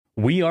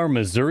We are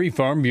Missouri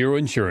Farm Bureau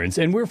Insurance,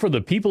 and we're for the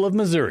people of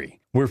Missouri.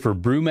 We're for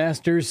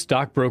brewmasters,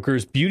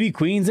 stockbrokers, beauty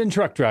queens, and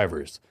truck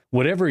drivers.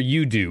 Whatever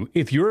you do,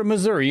 if you're a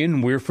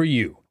Missourian, we're for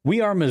you. We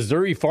are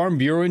Missouri Farm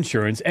Bureau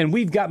Insurance, and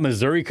we've got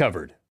Missouri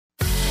covered.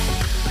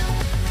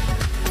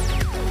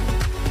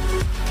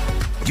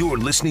 You're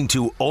listening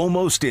to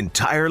Almost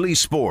Entirely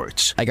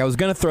Sports. I was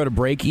going to throw it a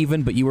break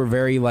even, but you were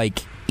very,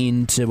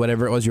 into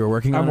whatever it was you were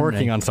working on. I'm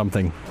working on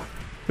something.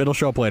 It'll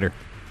show up later.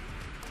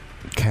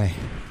 Okay.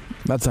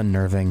 That's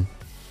unnerving.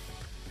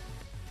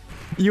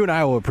 You and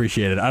I will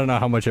appreciate it. I don't know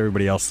how much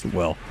everybody else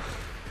will.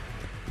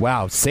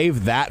 Wow,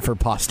 save that for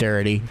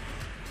posterity.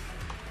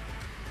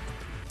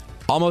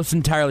 Almost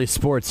Entirely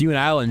Sports. You and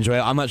I will enjoy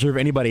it. I'm not sure if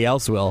anybody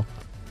else will.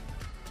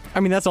 I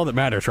mean, that's all that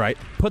matters, right?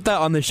 Put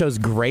that on the show's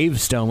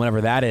gravestone,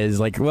 whatever that is.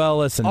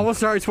 Listen. Almost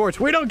Entirely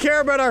Sports. We don't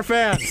care about our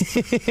fans.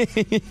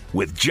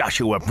 With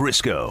Joshua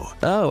Briscoe.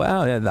 Oh,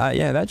 wow.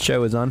 Yeah, that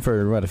show was on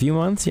for, a few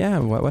months? Yeah,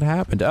 what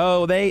happened?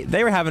 Oh, they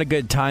were having a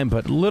good time,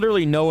 but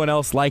literally no one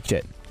else liked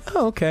it.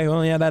 Oh, okay.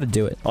 Well, yeah, that'd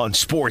do it. On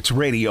Sports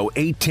Radio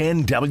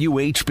 810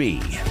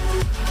 WHB.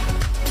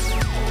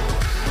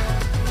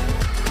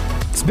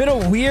 It's been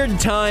a weird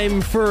time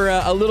for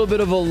a little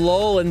bit of a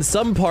lull in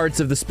some parts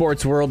of the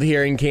sports world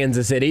here in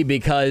Kansas City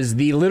because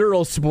the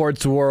literal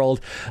sports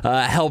world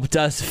helped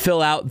us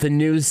fill out the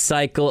news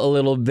cycle a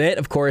little bit.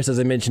 Of course, as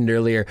I mentioned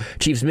earlier,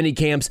 Chiefs mini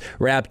camps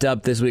wrapped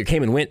up this week,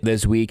 came and went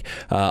this week,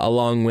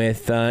 along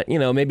with,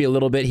 maybe a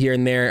little bit here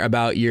and there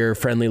about your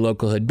friendly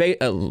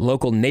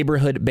local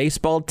neighborhood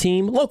baseball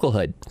team.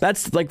 Localhood.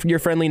 That's like your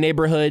friendly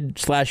neighborhood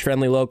 /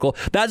 friendly local.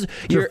 That's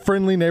your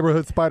friendly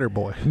neighborhood spider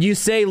boy. You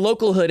say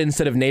localhood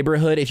instead of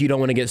neighborhood if you don't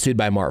want to get sued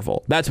by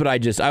Marvel. That's what I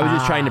was just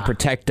trying to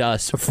protect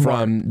us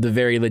from the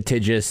very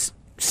litigious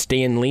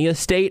Stan Lee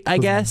estate, I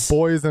guess.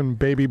 Boys and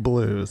baby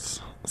blues.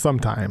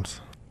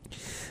 Sometimes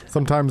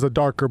a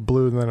darker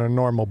blue than a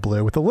normal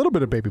blue with a little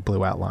bit of baby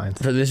blue outlines.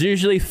 So there's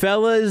usually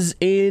fellas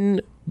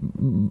in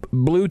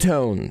blue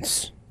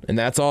tones, and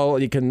that's all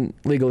you can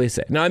legally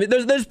say. Now, I mean,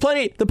 there's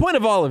plenty. The point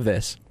of all of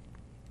this,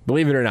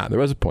 believe it or not, there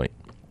was a point,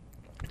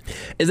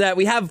 is that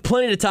we have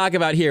plenty to talk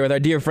about here with our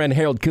dear friend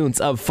Harold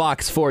Kuntz of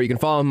Fox 4. You can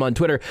follow him on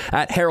Twitter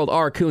at Harold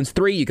R. Kuntz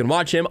 3. You can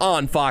watch him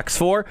on Fox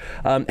 4.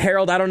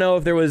 Harold, I don't know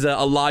if there was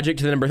a logic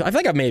to the number. I feel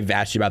like I may have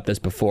asked you about this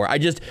before.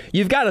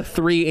 You've got a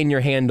 3 in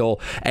your handle,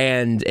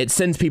 and it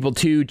sends people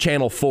to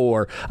Channel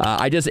 4.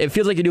 It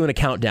feels like you're doing a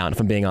countdown,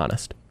 if I'm being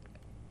honest.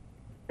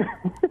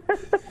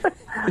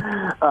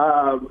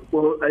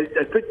 Well, I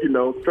think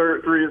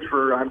three is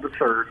for I'm the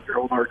third.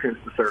 Harold R. Kuntz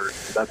the third.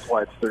 That's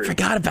why it's third.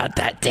 Forgot about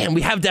that. Damn,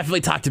 we have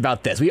definitely talked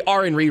about this. We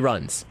are in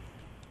reruns.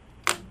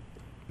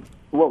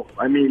 Well,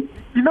 I mean,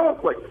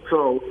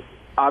 so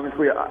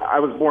obviously I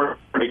was born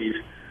in the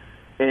 80s,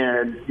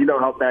 and you know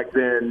how back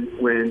then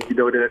when you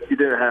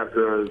didn't have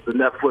the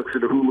Netflix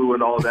and the Hulu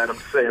and all of that. I'm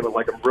saying it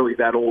like I'm really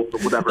that old or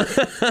whatever,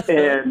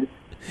 and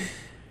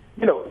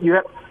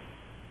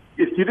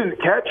if you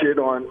didn't catch it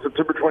on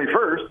September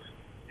 21st.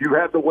 You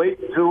had to wait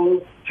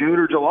until June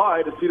or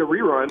July to see the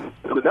rerun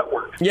on the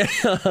network. Yeah.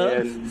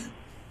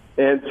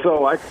 And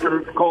so I can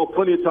recall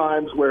plenty of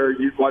times where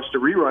you'd watch the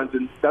reruns,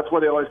 and that's why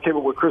they always came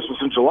up with Christmas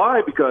in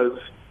July, because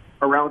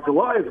around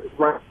July is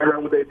right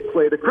around when they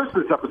play the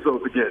Christmas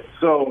episodes again.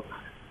 So,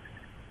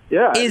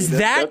 yeah. Is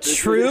that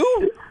true?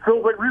 It's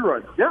still like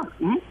reruns. Yeah.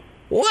 Mm-hmm.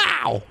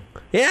 Wow.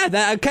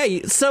 Yeah.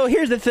 Okay. So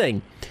here's the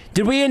thing.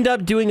 Did we end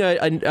up doing a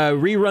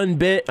rerun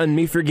bit on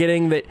me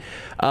forgetting that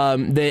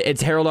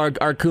it's Harold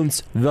R.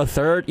 Kuntz the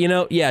third?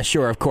 Yeah,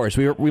 sure, of course.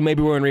 We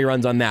maybe were in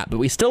reruns on that, but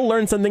we still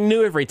learn something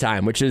new every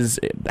time, which is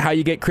how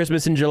you get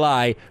Christmas in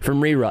July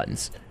from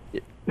reruns.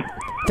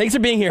 Thanks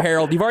for being here,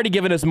 Harold. You've already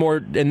given us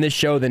more in this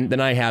show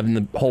than I have in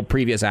the whole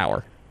previous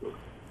hour.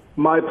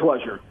 My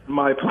pleasure.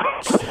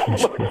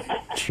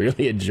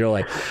 Truly a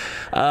joy.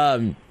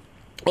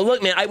 Well,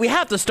 look, man, we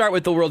have to start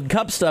with the World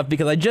Cup stuff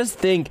because I just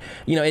think,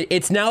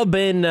 it's now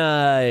been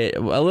a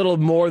little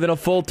more than a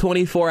full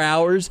 24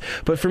 hours.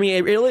 But for me,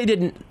 it really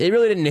didn't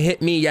hit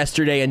me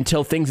yesterday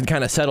until things had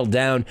kind of settled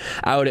down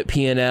out at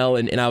PNL,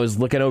 and I was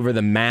looking over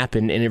the map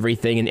and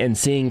everything and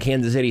seeing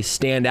Kansas City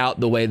stand out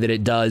the way that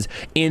it does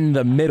in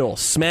the middle,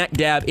 smack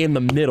dab in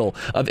the middle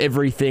of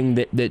everything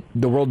that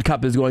the World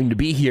Cup is going to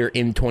be here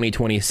in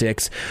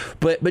 2026.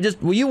 But just,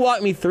 will you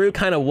walk me through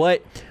kind of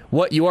what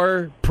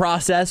your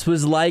process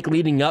was like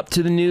leading up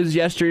to the news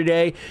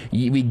yesterday?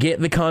 We get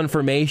the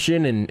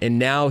confirmation, and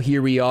now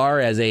here we are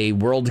as a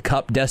World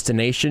Cup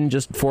destination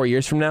just 4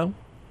 years from now?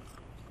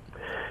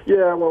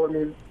 Yeah, well, I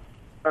mean,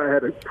 I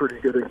had a pretty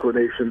good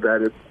inclination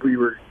that we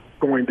were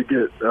going to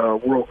get a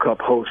World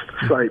Cup host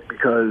site,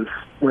 because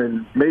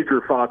when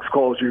Major Fox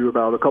calls you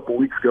about a couple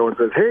weeks ago and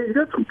says, hey, you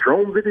got some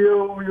drone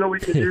video, we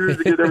can use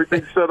to get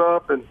everything set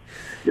up, and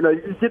you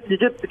get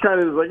the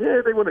kind of like,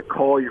 hey, they want to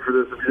call you for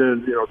this if you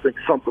didn't, think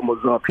something was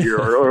up here,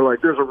 or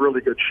like there's a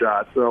really good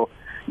shot. So,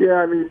 yeah,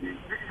 I mean,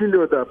 you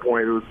knew at that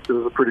point it was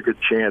a pretty good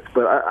chance.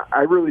 But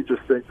I really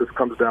just think this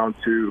comes down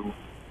to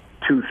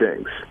two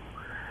things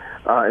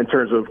in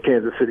terms of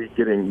Kansas City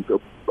getting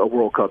a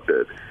World Cup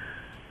bid.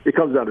 It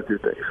comes down to two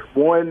things.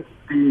 One,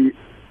 the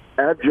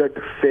abject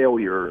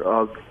failure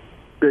of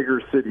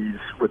bigger cities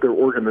with their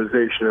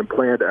organization and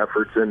planned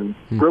efforts, and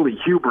really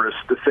hubris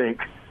to think,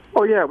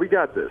 oh yeah, we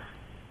got this.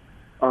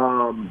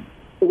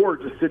 Or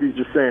just cities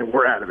just saying,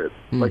 we're out of it.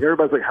 Like,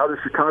 everybody's like, how does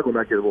Chicago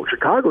not get involved?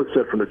 Chicago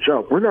said from the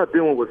jump, we're not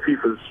dealing with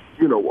FIFA's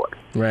you-know-what.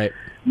 Right.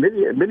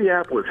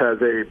 Minneapolis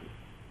has a,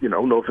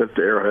 no offense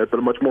to Arrowhead, but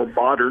a much more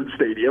modern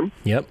stadium.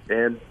 Yep.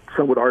 And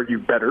some would argue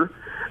better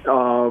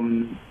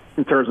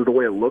in terms of the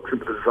way it looks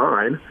and the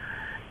design.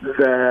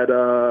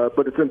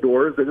 But it's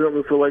indoors. They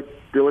don't feel like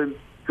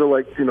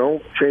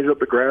changing up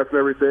the grass and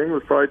everything. It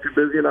was probably too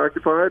busy and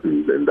occupied,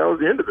 and that was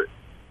the end of it.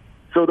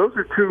 So those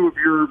are two of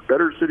your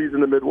better cities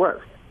in the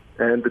Midwest.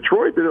 And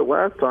Detroit did it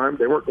last time.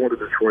 They weren't going to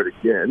Detroit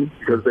again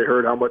because they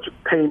heard how much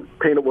pain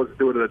it was to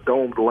do it in a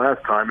dome the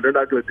last time, and they're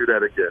not going to do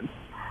that again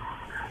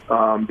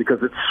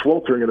because it's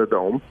sweltering in a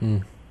dome.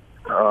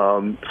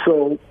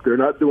 So they're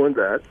not doing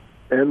that.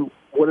 And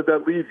what did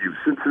that leave you?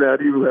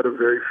 Cincinnati, who had a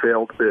very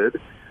failed bid.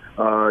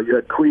 You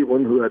had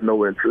Cleveland, who had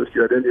no interest.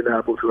 You had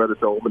Indianapolis, who had a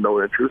dome and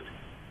no interest.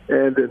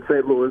 And then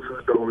St. Louis,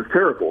 whose dome is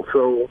terrible.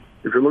 So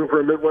if you're looking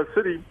for a Midwest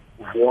city,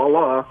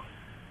 voila,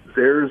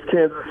 there's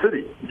Kansas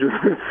City.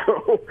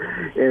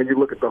 And you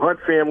look at the Hunt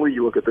family,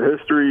 you look at the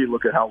history, you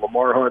look at how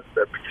Lamar Hunt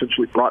that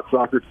essentially brought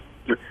soccer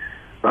to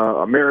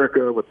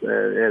America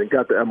and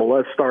got the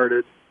MLS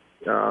started.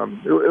 It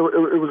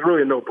was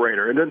really a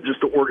no-brainer. And then just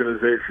the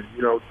organization.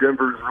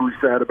 Denver's really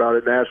sad about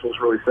it. Nashville's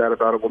really sad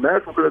about it. Well,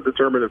 Nashville's going to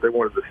determine if they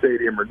wanted the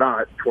stadium or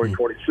not in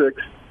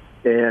 2026.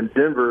 And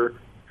Denver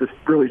just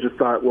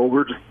thought, well,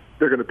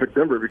 they're going to pick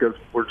Denver because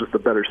we're just a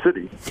better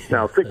city.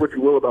 Now, think what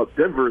you will about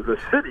Denver as a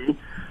city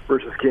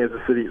versus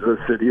Kansas City as a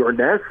city, or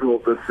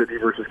Nashville as a city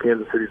versus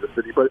Kansas City as a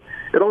city. But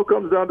it all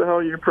comes down to how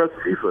you impress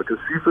FIFA, because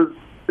FIFA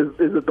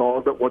is a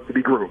dog that wants to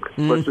be groomed.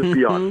 Let's just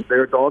be honest.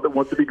 They're a dog that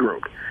wants to be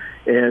groomed.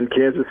 And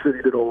Kansas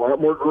City did a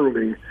lot more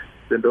grooming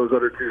than those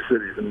other two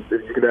cities. And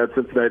you can add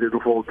Cincinnati to the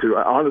fold, too.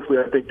 Honestly,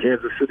 I think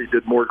Kansas City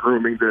did more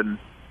grooming than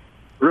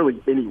really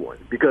anyone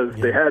because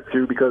they had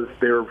to, because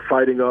they're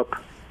fighting up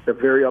a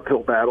very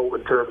uphill battle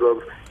in terms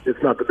of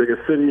it's not the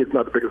biggest city, it's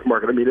not the biggest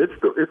market. I mean, it's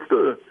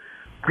the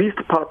least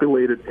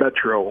populated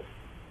metro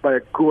by a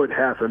good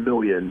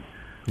 500,000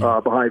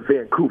 behind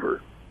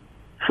Vancouver.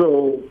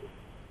 So,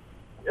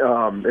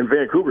 in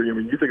Vancouver,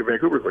 you think of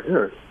Vancouver, it's like,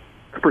 yeah, it's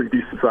a pretty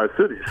decent-sized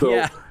city. So,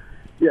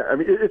 yeah, I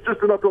mean, it's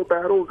just an uphill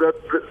battle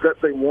that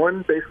they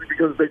won basically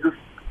because they just,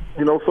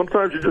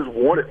 sometimes you just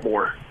want it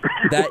more.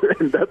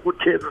 And that's what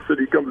Kansas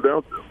City comes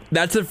down to.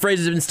 That's the phrase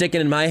that's been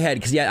sticking in my head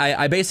because,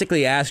 I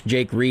basically asked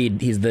Jake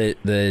Reed, he's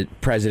the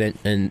president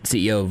and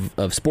CEO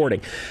of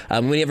Sporting,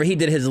 whenever he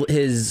did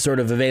his sort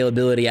of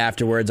availability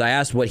afterwards, I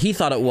asked what he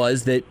thought it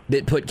was that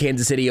put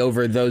Kansas City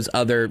over those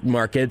other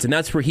markets, and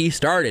that's where he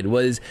started,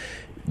 was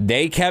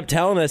they kept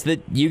telling us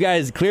that you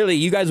guys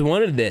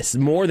wanted this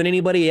more than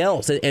anybody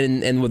else.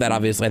 And with that,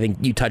 obviously, I think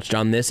you touched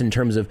on this in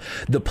terms of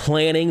the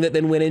planning that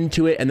then went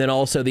into it, and then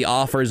also the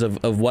offers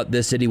of what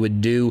this city would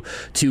do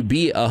to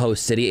be a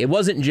host city. It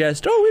wasn't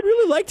just, we'd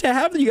really like to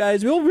have you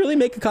guys, we'll really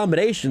make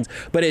accommodations,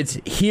 but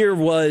here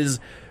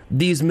was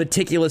these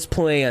meticulous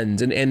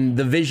plans and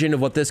the vision of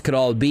what this could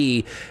all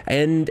be,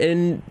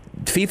 and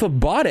FIFA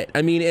bought it.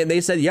 I mean, and they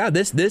said, yeah,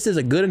 this is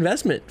a good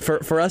investment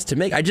for us to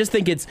make. I just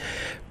think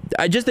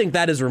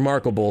that is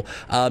remarkable.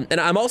 And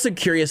I'm also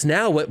curious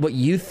now what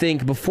you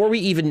think before we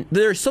even,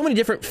 there's so many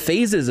different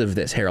phases of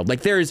this, Harold.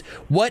 Like there's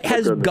what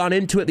has gone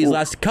into it these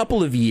last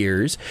couple of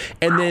years,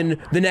 and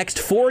then the next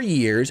 4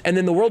 years, and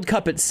then the World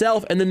Cup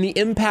itself, and then the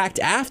impact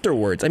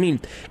afterwards. I mean,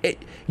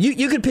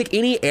 you could pick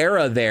any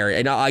era there,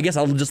 and I guess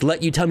I'll just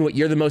let you tell me what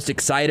you're the most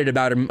excited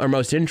about or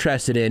most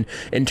interested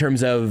in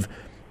terms of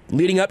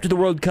leading up to the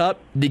World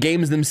Cup, the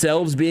games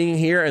themselves being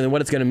here, and then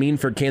what it's going to mean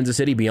for Kansas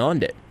City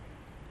beyond it.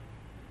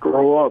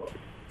 Grow up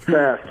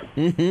fast.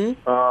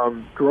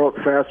 Grow up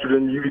faster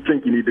than you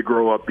think you need to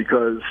grow up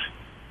because,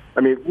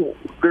 I mean,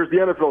 there's the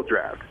NFL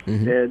draft,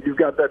 and you've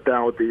got that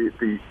down with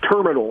the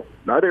terminal,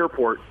 not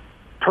airport,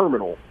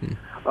 terminal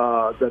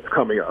that's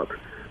coming up.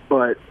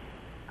 But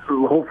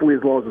hopefully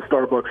as long as the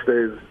Starbucks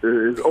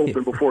is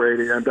open before 8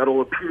 a.m.,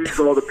 that'll appease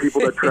all the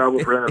people that travel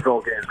for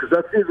NFL games. Because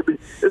that seems to be,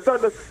 it's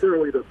not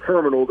necessarily the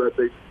terminal that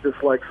they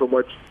dislike so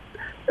much.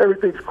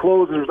 Everything's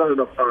closed and there's not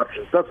enough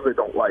options. That's what they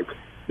don't like.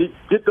 You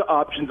get the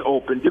options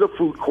open, get a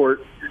food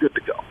court, you're good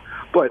to go.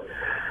 But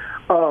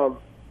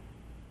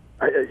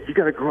you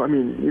got to go. I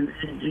mean,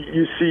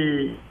 you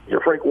see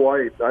Frank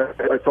White.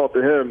 I talked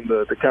to him,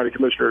 the county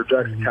commissioner of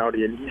Jackson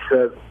County, and he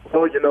said,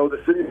 well, the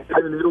city's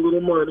going to need a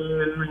little money,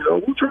 and,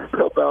 we'll try to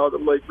help out.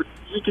 I'm like, but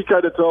you can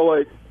kind of tell,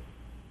 like,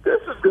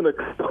 this is going to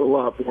cost a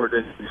lot more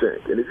than you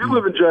think. And if you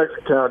live in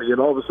Jackson County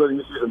and all of a sudden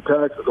you see some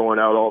taxes going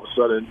out all of a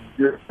sudden,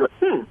 you're like,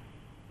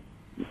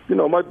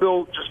 my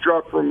bill just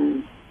dropped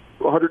from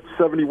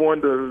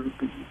 171 to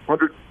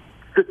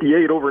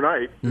 158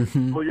 overnight.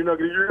 Well, you're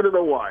going to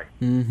know why.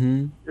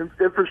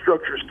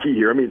 Infrastructure is key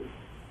here. I mean,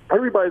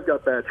 everybody's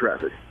got bad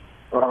traffic.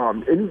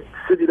 Any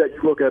city that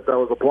you look at that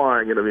was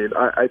applying, and I mean,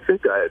 I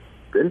think I had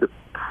been to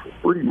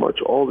pretty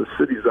much all the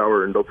cities that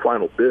were in the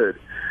final bid,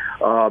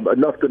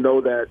 enough to know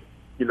that,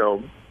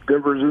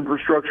 Denver's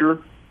infrastructure,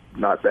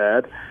 not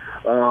bad,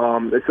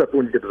 except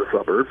when you get to the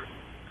suburbs.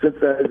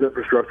 Cincinnati's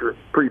infrastructure,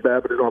 pretty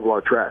bad, but they don't have a lot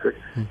of traffic.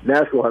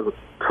 Nashville has a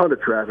ton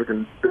of traffic,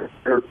 and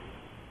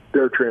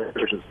their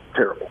transportation's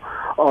terrible.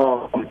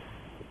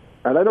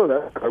 And I know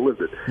that. I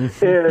lived it.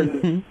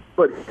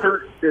 But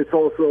it's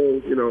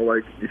also,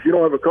 like, if you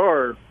don't have a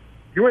car,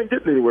 you ain't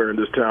getting anywhere in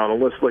this town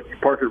unless, like, you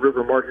park at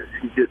River Market, you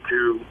can get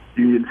to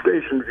Union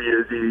Station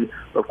via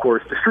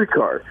the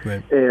streetcar.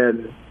 Right.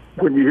 And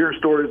when you hear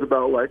stories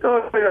about, like,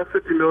 oh, they got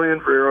 $50 million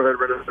for Arrowhead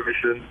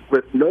renovations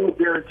with no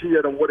guarantee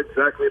yet on what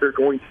exactly they're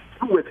going to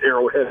do with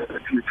Arrowhead in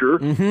the future,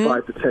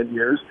 5 to 10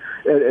 years,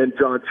 and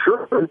John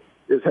Sherman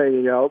is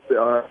hanging out,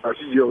 our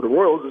CEO of the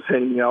Royals is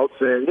hanging out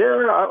saying,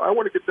 I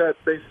want to get that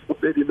baseball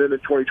stadium in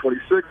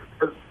 2026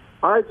 because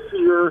I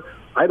fear,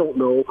 I don't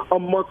know, a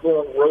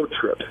month-long road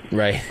trip.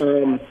 Right.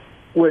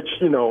 Which,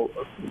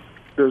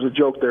 there's a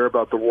joke there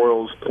about the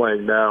Royals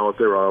playing now if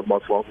they're on a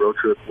month-long road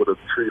trip with a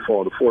tree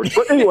falling to forest.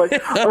 But anyway,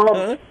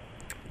 they're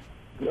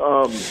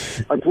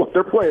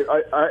playing.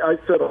 I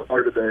said on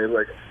air today,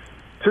 like,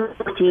 2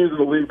 teams in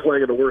the league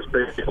playing in the worst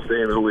baseball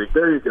stadium in the league.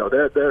 There you go.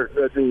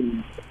 That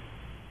means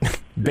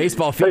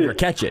baseball fever,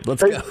 catch it.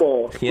 Let's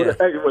baseball, go. Yeah.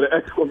 With an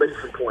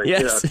exclamation point.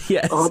 Yes,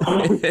 yeah.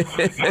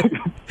 yes.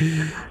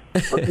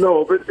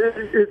 No, but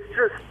it's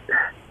just,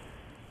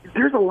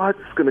 there's a lot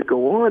that's going to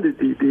go on.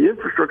 The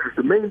infrastructure is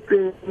the main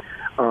thing.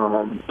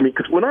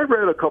 Because when I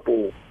read a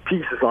couple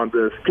pieces on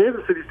this,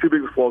 Kansas City's two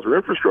biggest flaws are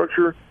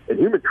infrastructure and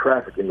human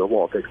trafficking of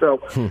all things. Now,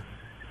 you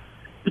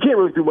can't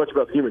really do much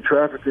about the human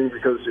trafficking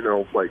because,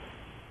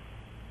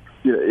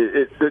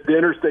 the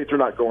interstates are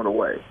not going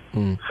away.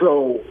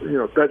 So,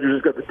 that you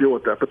just got to deal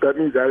with that. But that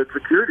means added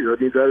security.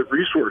 That means added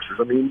resources.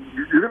 I mean,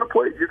 you're going to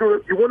play. You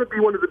want to be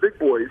one of the big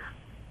boys.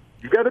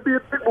 You got to be a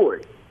big boy.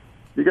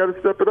 You got to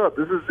step it up.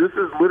 This is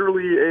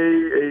literally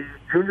a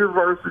junior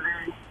varsity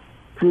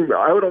team.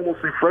 I would almost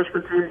say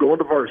freshman team going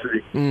to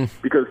varsity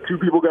because 2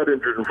 people got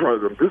injured in front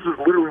of them. This is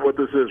literally what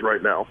this is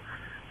right now.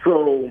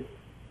 So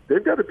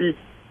they've got to be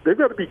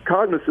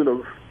cognizant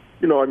of.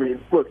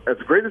 Look, as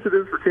great as it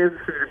is for Kansas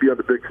City to be on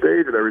the big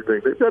stage and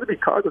everything, they've got to be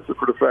cognizant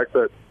for the fact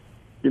that,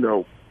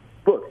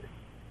 look,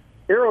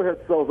 Arrowhead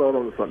sells out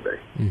on a Sunday.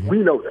 We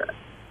know that.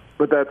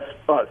 But that's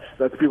us.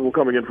 That's people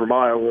coming in from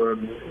Iowa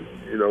and,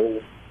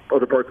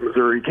 other parts of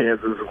Missouri,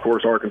 Kansas, of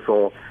course,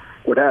 Arkansas,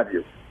 what have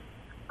you.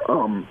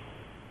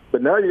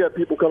 But now you got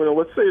people coming in.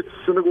 Let's say it's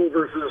Senegal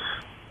versus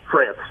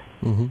France.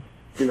 Then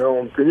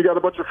you got a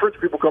bunch of French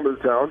people coming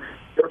to town.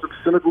 You got some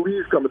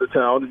Senegalese coming to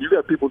town, and you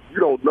got people you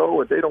don't know,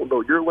 and they don't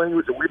know your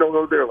language, and we don't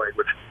know their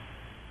language.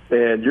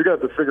 And you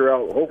got to figure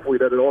out, hopefully,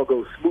 that it all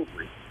goes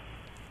smoothly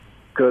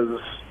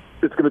because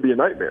it's going to be a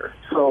nightmare.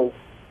 So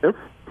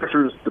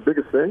infrastructure is the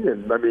biggest thing,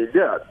 and,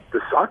 the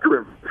soccer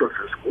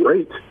infrastructure is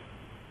great.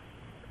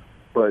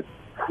 But,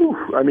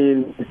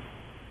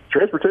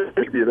 transportation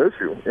could be an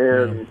issue.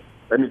 And,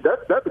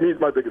 that to me is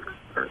my biggest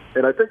concern.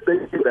 And I think they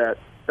do that.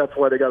 That's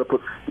why they got to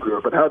put through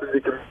it. But how did they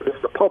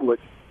convince the public,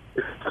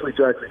 especially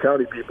Jackson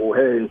County people,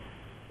 hey,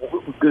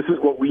 this is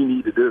what we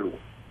need to do?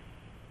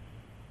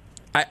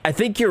 I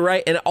think you're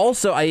right, and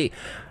also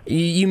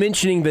you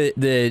mentioning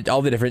the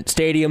all the different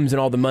stadiums and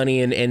all the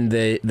money and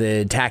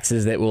the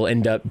taxes that will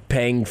end up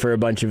paying for a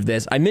bunch of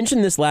this. I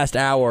mentioned this last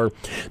hour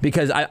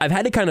because I've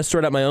had to kind of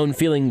sort out my own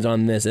feelings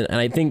on this, and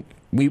I think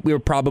we were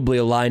probably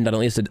aligned on at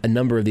least a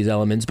number of these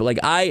elements. But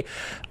I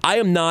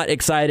am not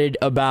excited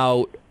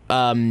about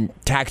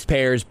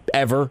taxpayers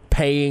ever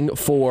paying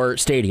for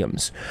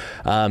stadiums.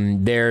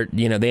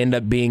 They end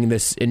up being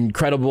this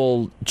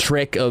incredible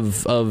trick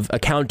of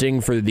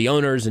accounting for the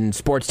owners and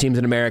sports teams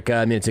in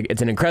America.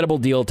 It's an incredible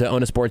deal to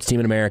own a sports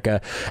team in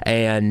America.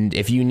 And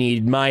if you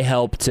need my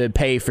help to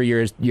pay for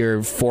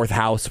your fourth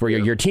house where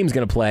your team's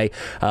going to play,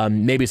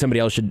 maybe somebody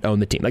else should own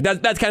the team. Like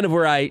that's kind of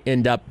where I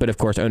end up. But of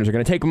course, owners are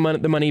going to take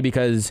the money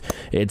because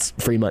it's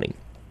free money.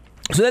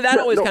 So that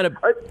always kind of.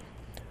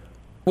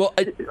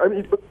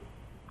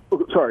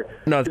 Sorry.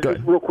 No, it's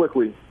good. Real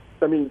quickly,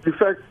 the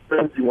fact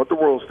that you want the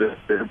World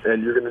Stadium,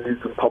 and you're going to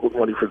need some public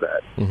money for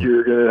that.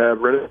 You're going to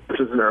have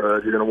renovations in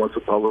Arrowhead. You're going to want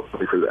some public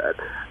money for that.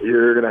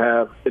 You're going to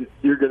have,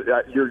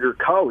 your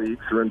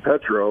colleagues who are in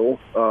Petro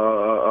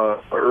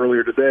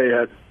earlier today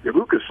had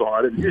Lucas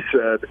on, and he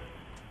said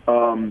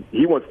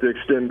he wants to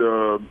extend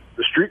the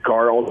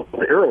streetcar all the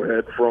way to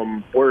Arrowhead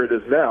from where it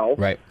is now.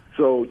 Right.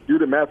 So do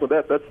the math on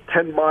that. That's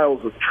 10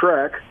 miles of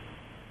track.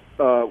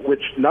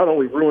 Which not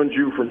only ruins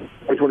you from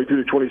 2022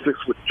 to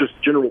 26 with just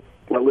general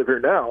I live here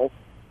now,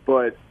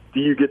 but do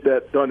you get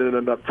that done in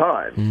enough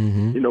time?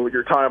 With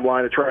your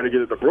timeline of trying to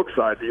get it to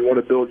Brookside, do you want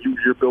to build?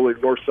 You're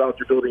building north-south.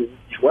 You're building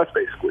east-west,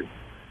 basically.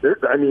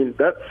 That's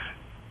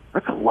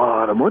a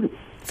lot of money.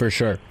 For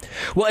sure.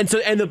 Well, and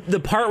the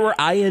part where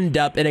I end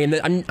up, and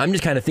again, I'm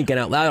just kind of thinking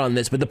out loud on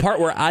this, but the part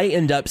where I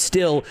end up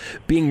still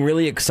being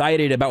really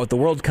excited about what the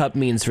World Cup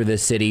means for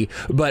this city,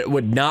 but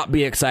would not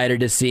be excited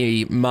to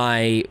see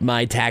my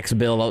tax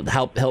bill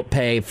help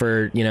pay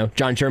for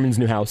John Sherman's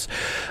new house,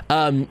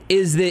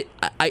 is that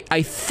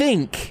I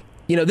think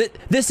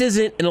this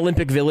isn't an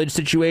Olympic Village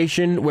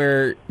situation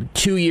where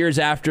 2 years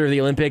after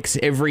the Olympics,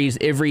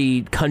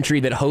 every country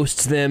that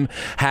hosts them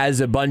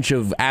has a bunch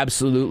of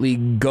absolutely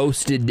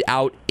ghosted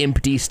out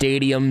empty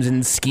stadiums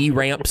and ski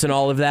ramps and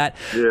all of that.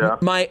 Yeah.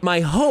 My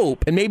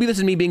hope, and maybe this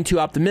is me being too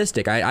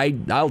optimistic,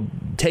 I'll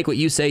take what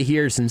you say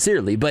here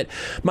sincerely, but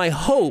my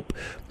hope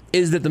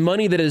is that the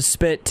money that is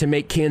spent to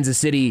make Kansas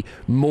City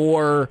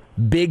more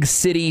big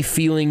city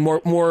feeling,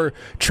 more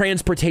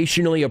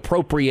transportationally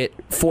appropriate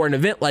for an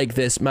event like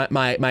this,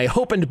 my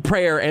hope and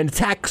prayer and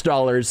tax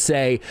dollars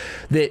say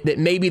that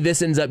maybe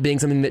this ends up being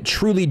something that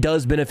truly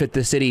does benefit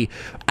the city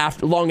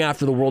long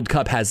after the World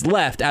Cup has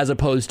left, as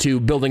opposed to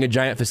building a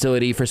giant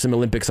facility for some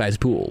Olympic-sized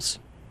pools.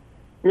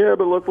 Yeah,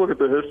 but let's look at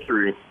the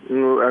history.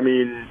 I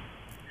mean,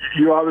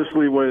 you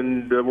obviously,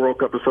 when the World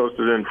Cup was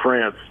hosted in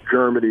France,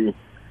 Germany,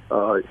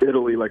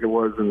 Italy, like it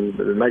was in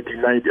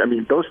 1990. I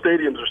mean, those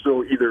stadiums are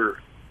still either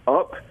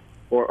up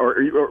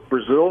or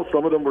Brazil.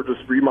 Some of them were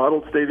just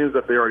remodeled stadiums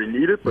that they already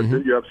needed, but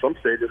then you have some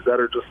stadiums that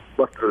are just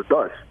left to the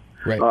dust.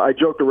 Right. I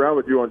joked around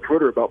with you on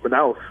Twitter about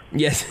Manaus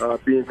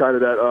being kind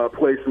of that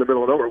place in the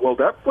middle of nowhere. Well,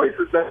 that place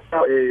is now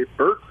a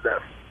bird's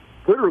nest.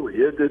 Literally,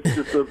 it's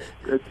just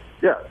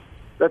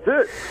that's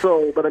it.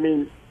 So, but I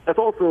mean, that's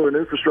also an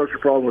infrastructure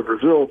problem with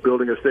Brazil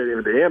building a stadium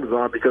in the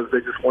Amazon because they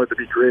just want it to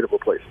be creative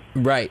places.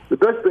 Right. The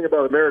best thing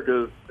about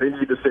America is they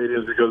need the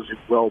stadiums because,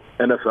 well,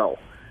 NFL.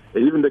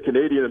 And even the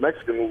Canadian and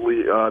Mexican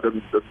league,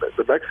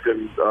 the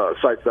Mexican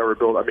sites that were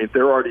built, I mean,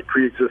 they're already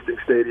pre-existing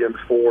stadiums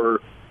for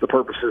the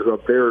purposes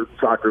of their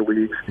soccer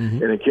leagues,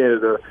 and in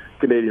Canada,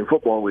 Canadian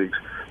football leagues.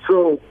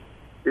 So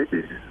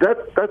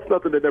that's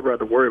nothing they never had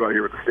to worry about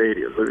here with the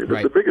stadiums. I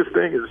mean, the biggest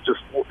thing is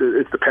just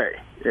it's the pay,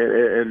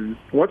 and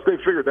once they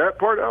figure that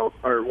part out,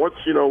 or once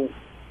we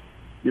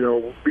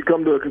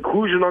come to a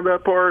conclusion on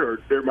that part, or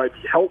there might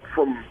be help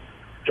from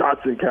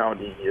Johnson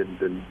County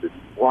and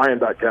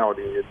Wyandotte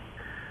County and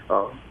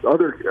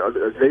other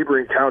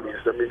neighboring counties.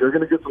 I mean, they're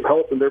going to get some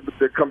help, and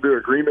they come to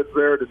agreements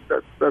there.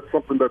 That's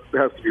something that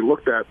has to be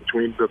looked at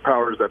between the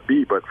powers that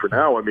be. But for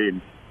now, I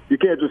mean, you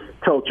can't just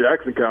tell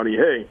Jackson County,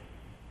 hey,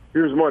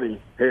 here's money,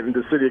 and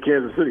the city of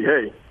Kansas City,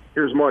 hey,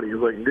 here's money.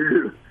 It's like,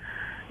 dude,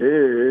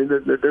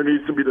 there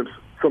needs to be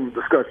some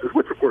discussions,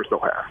 which of course they'll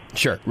have.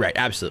 Sure, right,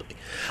 absolutely.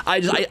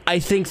 I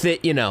think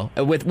that,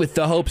 with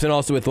the hopes and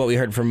also with what we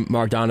heard from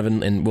Mark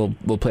Donovan, and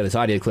we'll play this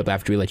audio clip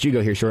after we let you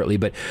go here shortly,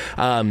 but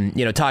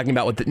talking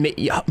about what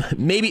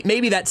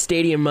maybe that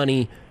stadium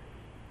money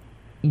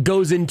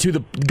goes into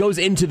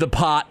the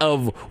pot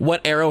of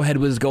what Arrowhead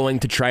was going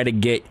to try to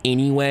get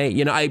anyway.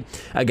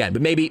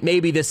 But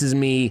maybe this is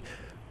me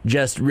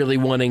just really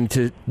wanting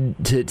to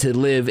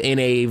live in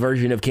a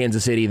version of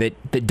Kansas City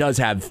that does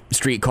have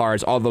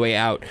streetcars all the way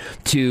out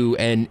to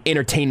an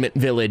entertainment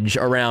village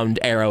around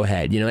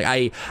Arrowhead.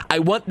 I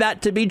want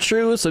that to be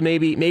true, so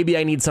maybe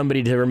I need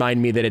somebody to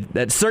remind me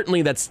that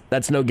certainly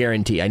that's no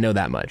guarantee. I know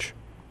that much.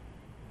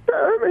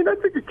 I mean, I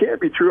think it can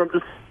be true.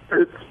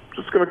 It's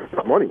just going to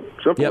cost money.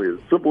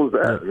 Simple as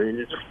that. I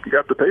mean, you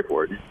have to pay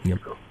for it.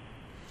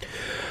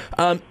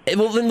 Well,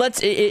 then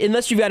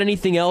unless you've got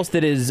anything else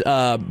that is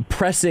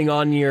pressing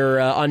on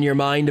your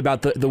mind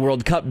about the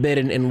World Cup bid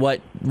and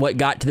what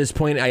got to this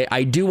point,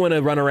 I do want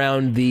to run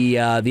around the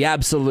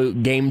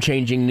absolute game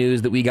changing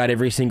news that we got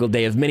every single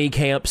day of mini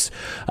camps.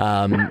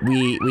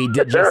 We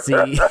did just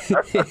see.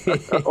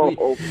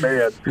 Oh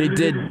man, we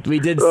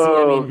did see.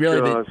 I mean,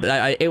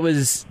 really, it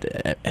was.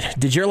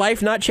 Did your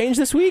life not change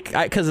this week?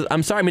 Because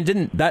I'm sorry, I mean,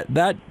 didn't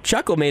that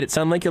chuckle made it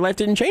sound like your life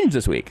didn't change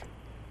this week?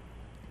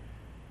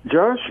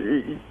 Josh,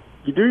 you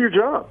do your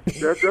job.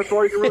 That's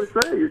all you can really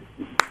say.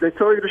 They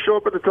tell you to show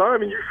up at the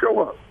time, and you show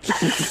up.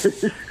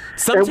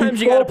 Sometimes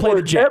you got to play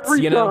the Jets.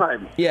 Every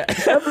time. Yeah.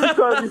 Every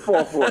time you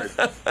fall for it.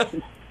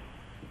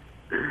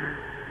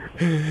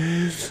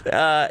 It's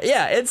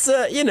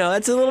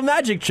it's a little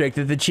magic trick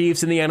that the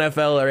Chiefs and the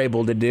NFL are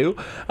able to do.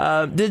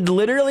 Did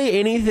literally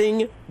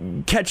anything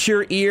catch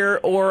your ear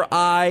or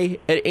eye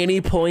at any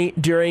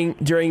point during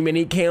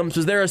mini camps?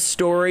 Was there a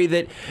story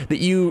that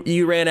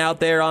you ran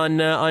out there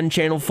on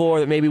Channel 4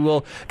 that maybe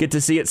we'll get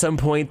to see at some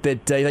point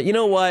that you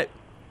know what,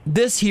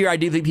 this here I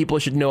do think people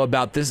should know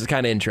about. This is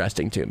kind of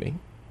interesting to me.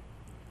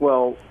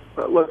 Well,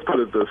 let's put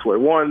it this way.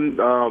 One,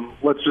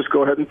 let's just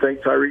go ahead and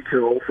thank Tyreek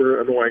Hill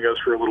for annoying us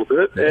for a little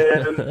bit,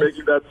 and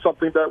maybe that's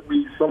something that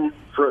we,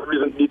 for a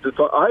reason, need to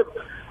talk.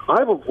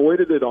 I've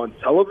avoided it on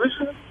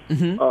television.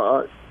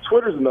 Mm-hmm.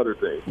 Twitter's another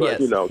thing, but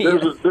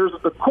there's a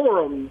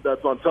decorum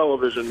that's on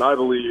television, I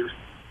believe,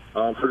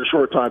 for the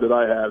short time that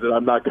I have, that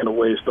I'm not going to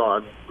waste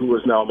on who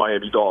is now a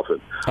Miami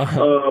Dolphin.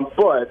 Uh-huh.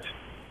 But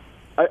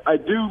I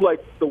do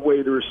like the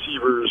way the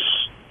receivers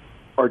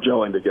are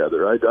gelling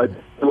together. I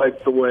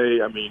like the way,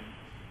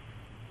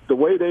 the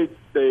way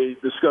they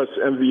discuss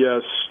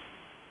MVS,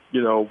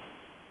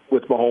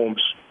 with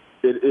Mahomes,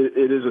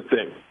 it is a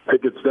thing. I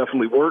think it's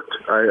definitely worked.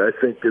 I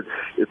think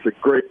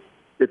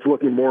it's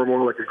looking more and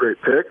more like a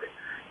great pick,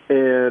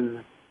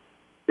 and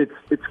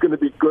it's going to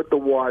be good to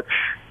watch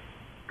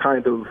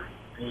kind of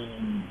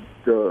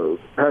the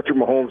Patrick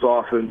Mahomes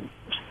offense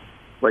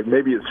like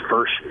maybe his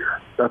first year.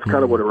 That's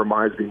kind of what it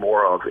reminds me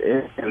more of.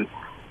 And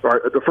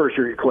or the first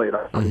year he played,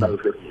 not his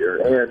fifth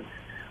year. And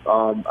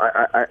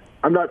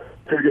I'm not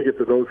going to get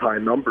to those high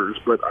numbers,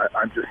 but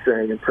I'm just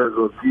saying in terms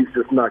of he's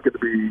just not going to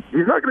be.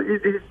 He's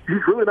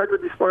really not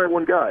going to be spying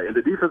one guy, and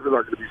the defenses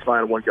aren't going to be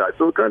spying one guy.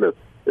 So it's kind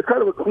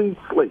of a clean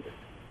slate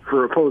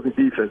for opposing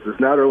defenses.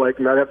 Now they're like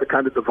now they have to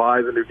kind of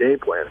devise a new game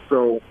plan.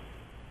 So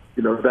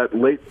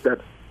that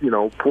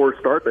poor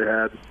start they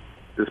had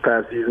this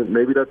past season,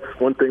 maybe that's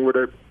one thing where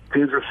the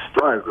teams are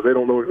surprised because they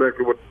don't know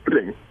exactly what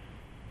they're doing.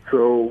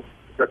 So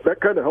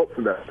that kind of helps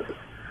in that.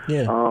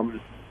 Yeah.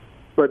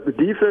 But the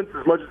defense,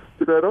 as much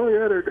as that,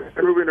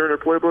 they're moving in their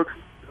playbooks.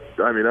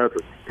 I mean, that's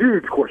a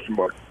huge question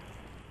mark.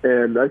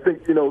 And I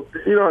think you know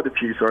how the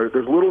Chiefs are.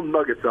 There's little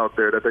nuggets out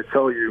there that they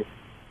tell you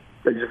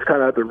that you just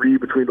kind of have to read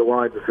between the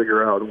lines to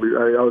figure out. And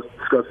I was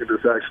discussing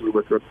this actually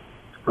with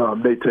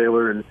Nate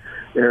Taylor and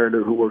Aaron,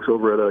 who works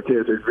over at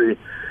KSHV.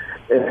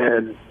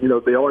 And,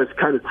 they always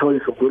kind of tell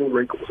you some little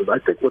wrinkles. And I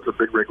think what's a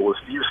big wrinkle is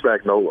Steve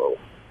Spagnuolo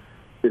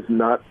is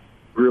not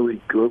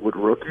really good with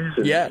rookies.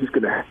 And he's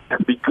going to have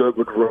to be good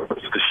with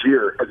rookies this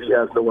year because he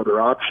has no other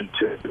option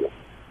to.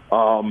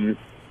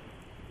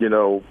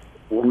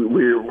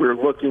 We're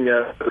looking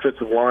at the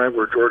defensive line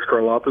where George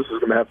Karlaftis is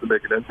going to have to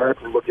make an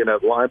impact. We're looking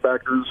at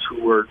linebackers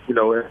who are,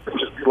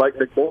 just like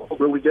Nick Bolton,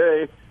 Willie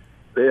Gay.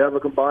 They have a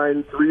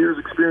combined 3 years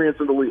experience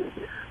in the league.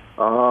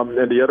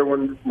 And the other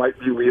one might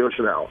be Leo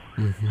Chanel.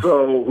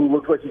 So who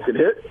looks like he can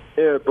hit,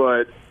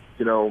 but,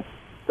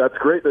 that's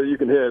great that you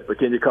can hit, but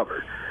can you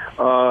cover?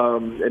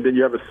 And then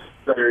you have a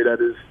secondary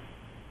that is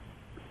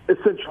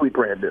essentially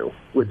brand new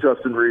with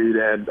Justin Reed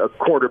and a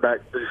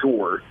quarterback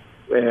Bizor.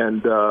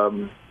 And,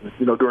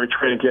 during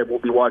training camp, we'll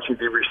be watching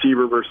the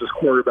receiver versus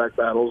quarterback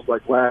battles.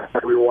 Like last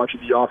year, we were watching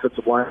the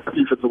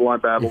defensive line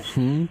battles.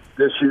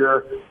 This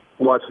year,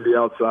 watching the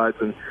outsides.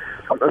 And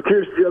I'm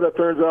curious to see how that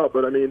turns out.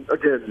 But, I mean,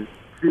 again,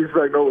 Steve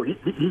Spagnuolo,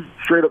 he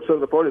straight up said to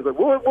the podium, he's like,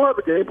 we'll have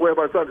a game plan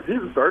by the time the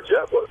season starts.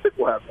 Yeah, well, I think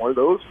we'll have one of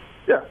those.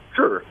 Yeah,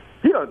 sure.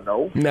 He doesn't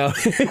know. No.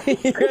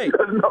 He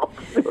doesn't know.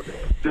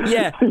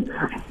 Yeah.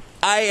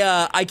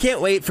 I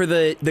can't wait for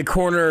the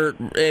corner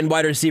and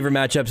wide receiver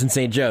matchups in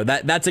St. Joe.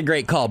 That's a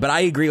great call, but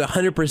I agree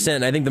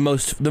 100%. I think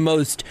the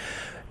most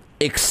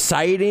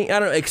exciting, I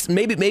don't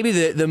know, maybe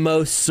the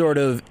most sort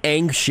of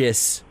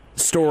anxious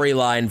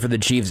storyline for the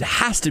Chiefs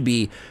has to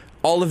be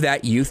all of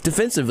that youth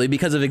defensively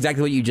because of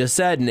exactly what you just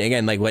said, and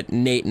again, like what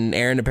Nate and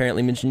Aaron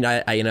apparently mentioned.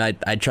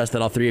 I trust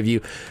that all three of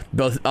you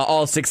both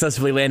all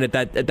successfully landed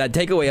at that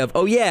takeaway of,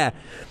 oh yeah,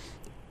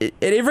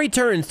 at every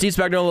turn, Steve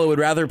Spagnuolo would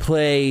rather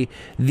play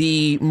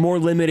the more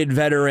limited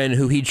veteran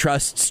who he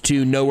trusts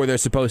to know where they're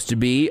supposed to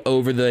be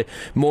over the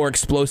more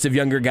explosive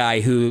younger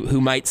guy who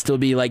might still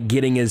be like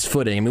getting his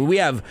footing. I mean, we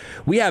have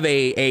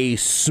a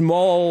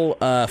small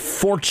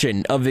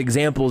fortune of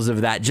examples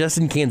of that just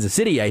in Kansas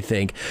City, I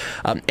think,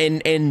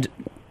 and.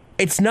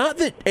 It's not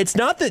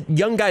that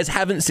young guys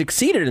haven't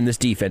succeeded in this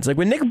defense. Like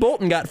when Nick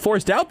Bolton got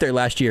forced out there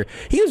last year,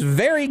 he was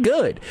very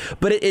good.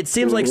 But it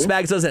seems like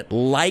Spags doesn't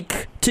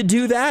like to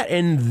do that.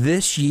 And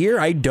this year,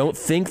 I don't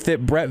think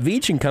that Brett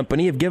Veach and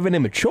company have given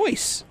him a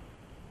choice.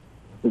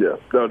 Yeah,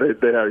 no, they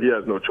have. He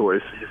has no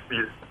choice.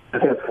 He's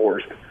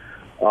forced.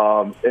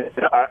 And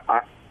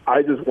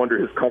I just wonder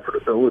his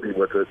comfortability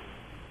with it.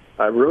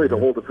 Really, the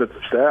whole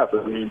defensive staff.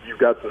 I mean, you've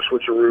got some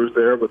switcheroos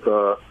there with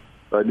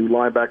new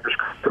linebackers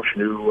coach,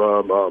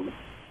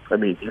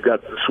 you've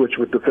got the switch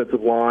with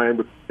defensive line,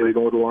 with going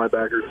to the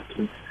linebackers.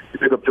 And you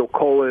pick up Joe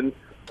Cullen.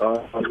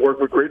 He's worked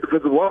with great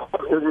defensive line.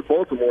 He's worked with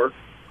Baltimore.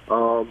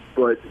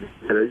 But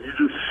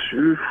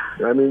you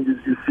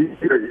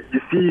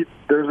see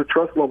there's a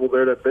trust level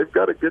there that they've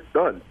got to get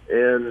done.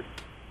 And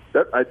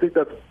I think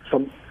that's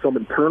some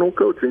internal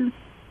coaching,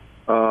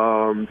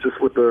 just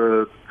with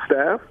the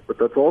staff, but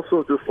that's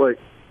also just like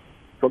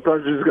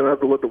sometimes you're just going to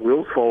have to let the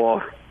wheels fall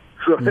off.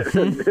 So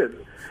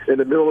in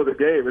the middle of the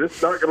game, and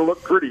it's not going to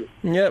look pretty.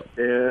 Yep.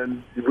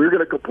 And we're going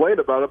to complain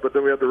about it, but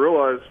then we have to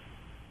realize,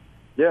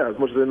 as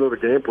much as they know the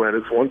game plan,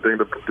 it's one thing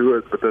to do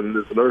it, but then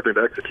it's another thing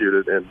to execute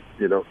it, and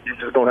you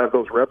just don't have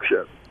those reps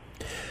yet.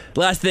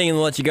 Last thing, and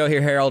we'll let you go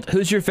here, Harold.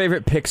 Who's your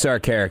favorite Pixar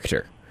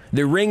character?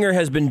 The Ringer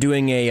has been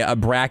doing a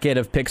bracket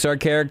of Pixar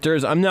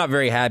characters. I'm not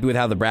very happy with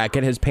how the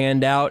bracket has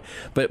panned out,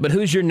 but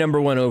who's your number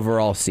one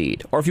overall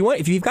seed? Or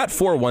if you've got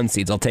 4 1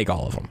 seeds, I'll take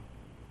all of them.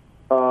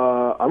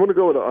 I'm going to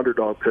go with an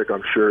underdog pick,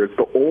 I'm sure. It's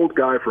the old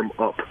guy from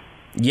Up.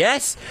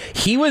 Yes,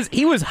 he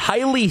was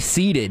highly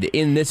seeded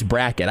in this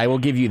bracket. I will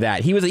give you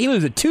that. He was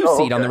a 2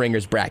 seed on the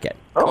Ringer's bracket.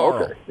 Oh, Carl.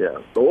 okay. Yeah.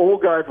 The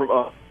old guy from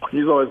Up.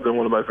 He's always been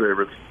one of my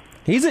favorites.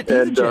 He's a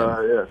gem.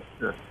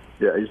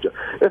 Yeah, he's gem.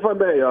 If I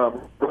may,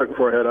 right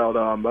before I head out,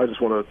 I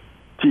just want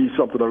to tease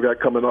something I've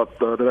got coming up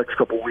the next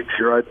couple of weeks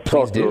here. I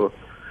talked to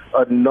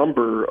a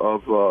number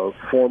of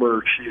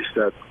former Chiefs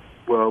that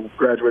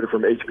graduated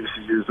from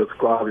HBCUs, that's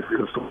obviously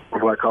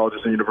black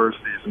colleges and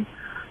universities. And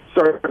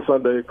starting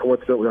Sunday,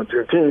 coincidentally on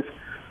Juneteenth,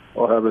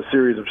 I'll have a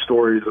series of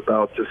stories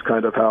about just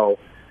kind of how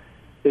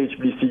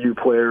HBCU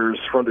players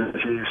from the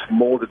Chiefs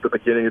molded the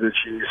beginning of the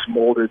Chiefs,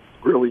 molded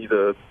really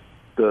the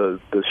the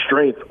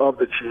strength of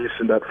the Chiefs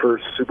in that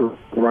first Super Bowl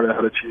run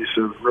out of the Chiefs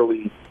have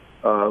really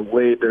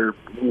laid their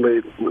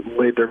bread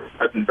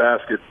and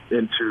basket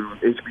into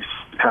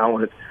HBC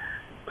talent,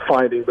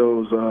 finding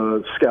those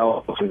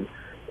scouts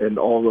and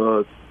all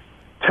the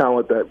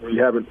talent that we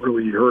haven't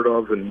really heard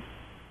of, and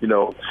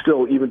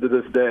still even to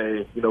this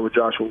day, with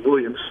Joshua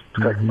Williams,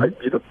 might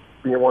be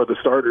being one of the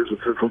starters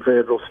from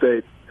Fayetteville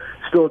State.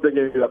 Still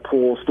digging into that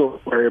pool, still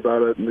worrying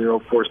about it, and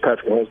of course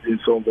Patrick Mahomes being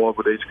so involved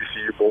with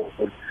HBCU bowl.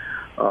 And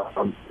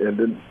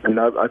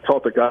I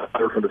taught the guys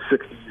from the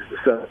 60s, the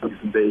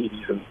 70s, and the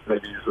 80s, and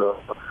 90s.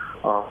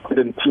 And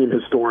then team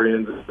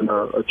historians and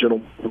a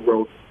gentleman who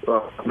wrote a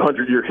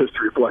 100-year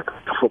history of black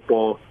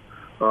football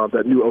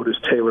that knew Otis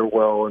Taylor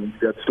well, and you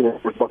got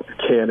stories with Buck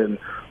Buchanan.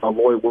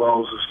 Lloyd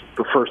Wells is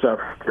the first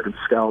African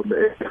scout in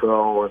the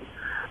AFL, and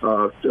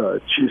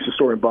Chiefs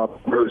historian Bob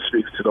really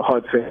speaks to the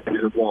Hunt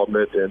family's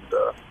involvement, and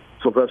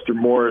Sylvester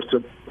Morris.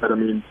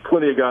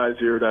 Plenty of guys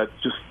here that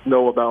just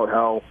know about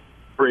how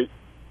great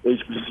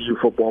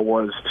HBCU football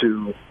was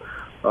to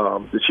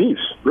the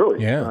Chiefs, really.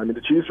 Yeah.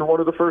 The Chiefs were one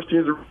of the first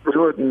teams to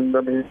do it, and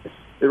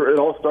it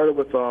all started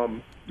with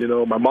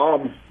my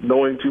mom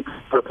knowing two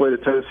people that played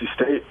at Tennessee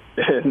State,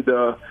 and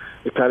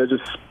it kind of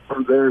just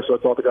from there. So I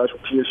taught the guys from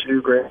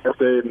TSU, Grant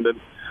State, and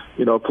then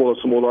pulled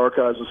up some old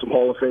archives of some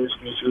Hall of Fame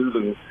speeches,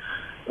 and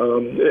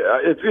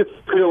it's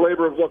pretty a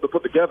labor of love to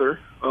put together.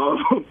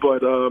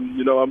 But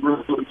I'm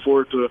really looking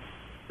forward to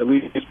at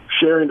least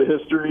sharing the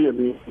history.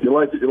 You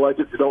like it, you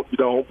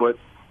don't. But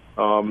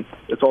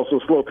it's also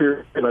a slow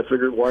period, and I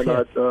figured why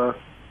not go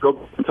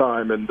in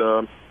time, and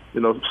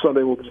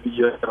Sunday will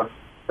be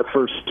the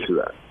first to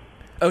that.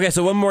 Okay,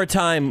 so one more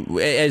time,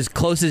 as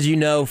close as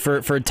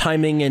for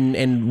timing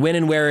and when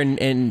and where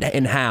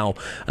and how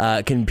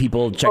can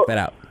people check that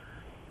out?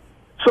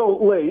 So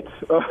late.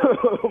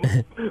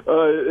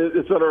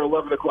 It's on our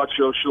 11 o'clock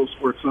show,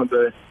 Sports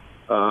Sunday.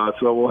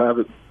 So we'll have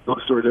it on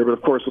the story there. But,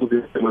 of course, it'll be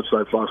on the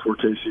website,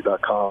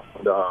 fox4kc.com.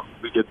 And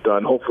we get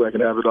done. Hopefully I can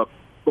have it up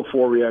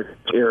before we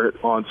air it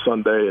on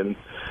Sunday, and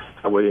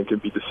that way it can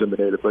be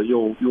disseminated. But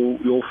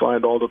you'll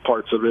find all the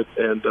parts of it.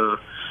 And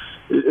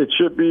it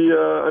should be,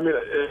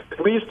 at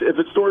least if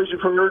it's stories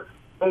you've heard,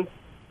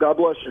 God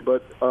bless you.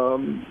 But,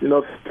 if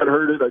you haven't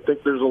heard it, I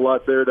think there's a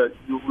lot there that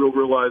you'll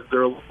realize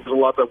there's a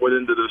lot that went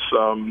into this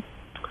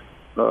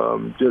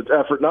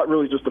effort, not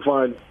really just to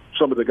find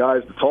some of the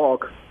guys to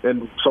talk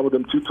and some of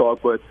them to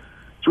talk, but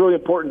it's really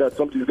important that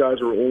some of these guys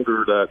are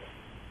older, that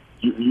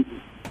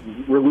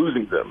we're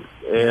losing them.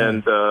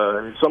 And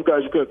some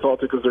guys you couldn't talk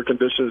to because their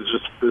condition is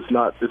just it's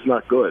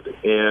not good.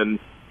 And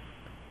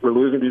we're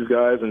losing these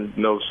guys, and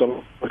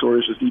some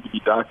stories just need to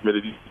be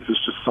documented. It's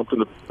just something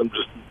that I'm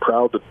just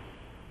proud to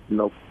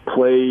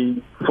play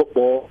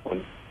football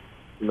and,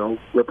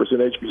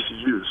 represent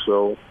HBCUs.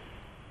 So,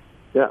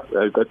 yeah,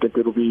 I think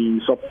it'll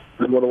be something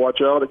you want to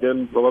watch out.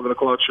 Again, 11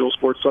 o'clock show,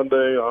 Sports Sunday.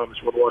 If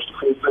you want to watch the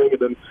full thing, and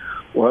then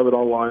we'll have it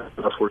online at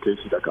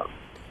fox4kc.com.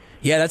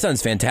 Yeah, that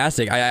sounds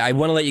fantastic. I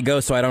want to let you go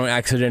so I don't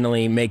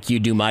accidentally make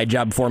you do my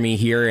job for me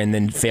here and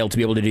then fail to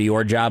be able to do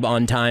your job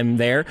on time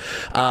there.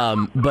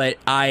 But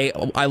I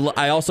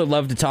also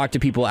love to talk to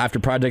people after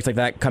projects like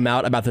that come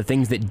out about the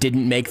things that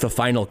didn't make the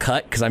final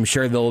cut, because I'm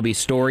sure there will be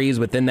stories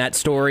within that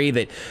story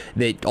that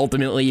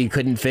ultimately you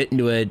couldn't fit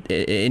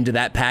into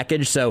that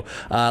package. So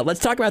let's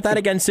talk about that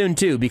again soon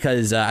too,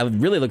 because I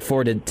would really look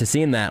forward to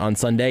seeing that on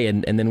Sunday,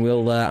 and then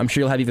we'll I'm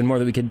sure you'll have even more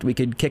that we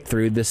could kick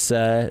through this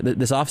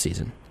off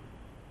season.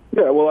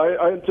 Yeah, well,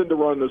 I intend to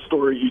run the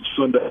story each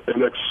Sunday the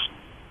next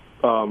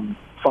 5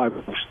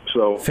 weeks.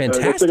 So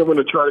fantastic. I think I'm going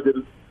to try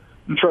to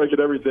get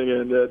everything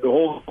in. The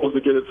whole goal is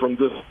to get it from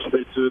this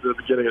Sunday to the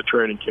beginning of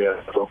training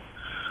camp. So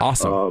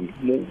awesome.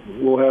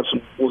 We'll have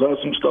some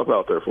stuff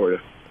out there for you.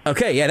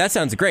 Okay, yeah, that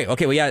sounds great.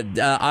 Okay, well, yeah,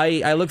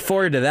 I look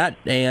forward to that,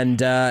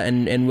 and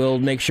we'll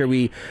make sure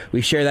we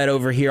share that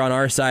over here on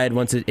our side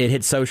once it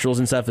hits socials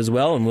and stuff as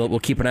well, and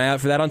we'll keep an eye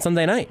out for that on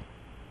Sunday night.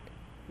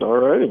 All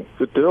righty,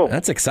 good deal.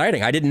 That's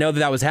exciting. I didn't know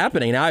that was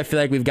happening. Now I feel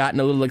like we've gotten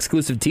a little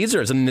exclusive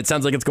teasers, and it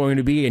sounds like it's going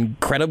to be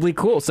incredibly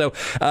cool. So,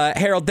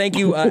 Harold, thank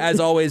you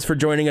as always for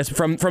joining us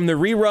from the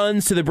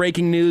reruns to the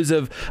breaking news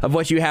of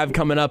what you have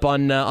coming up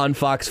on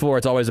Fox 4.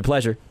 It's always a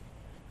pleasure.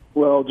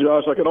 Well,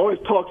 Josh, I can always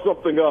talk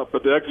something up,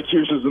 but the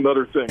execution is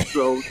another thing.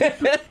 So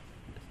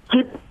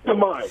keep in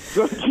mind.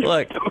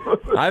 Look,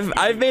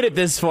 I've made it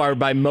this far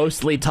by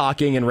mostly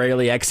talking and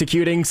rarely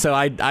executing, so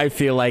I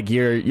feel like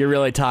you're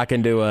really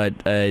talking to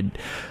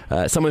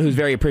someone who's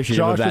very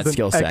appreciative of that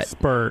skill set. Josh is an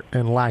expert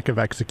in lack of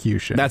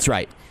execution. That's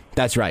right.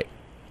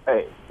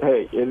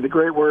 Hey, in the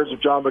great words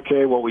of John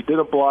McCain, well, we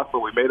didn't block, but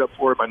we made up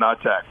for it by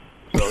not tackling.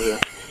 So, yeah.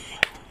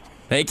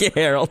 Thank you,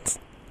 Harold.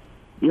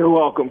 You're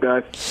welcome,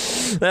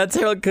 guys. That's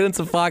Harold Kuntz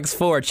of Fox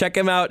 4. Check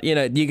him out.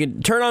 You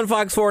can turn on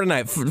Fox 4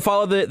 tonight.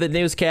 Follow the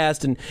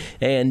newscast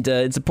and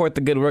support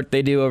the good work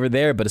they do over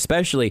there. But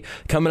especially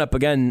coming up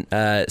again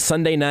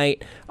Sunday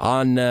night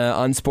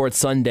on Sports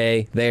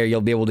Sunday. There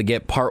you'll be able to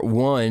get part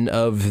 1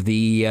 of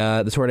the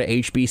sort of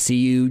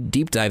HBCU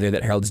deep dive there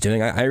that Harold's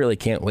doing. I really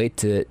can't wait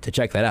to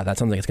check that out. That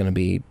sounds like it's going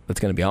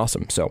to be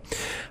awesome. So,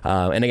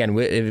 and again,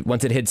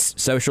 once it hits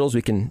socials,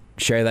 we can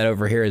share that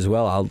over here as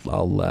well.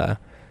 I'll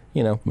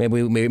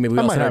maybe we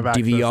also have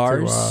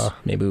DVRs.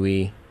 Maybe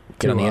we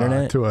get on the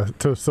internet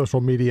to a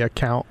social media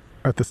account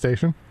at the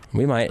station.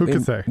 We might. Who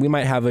can say? We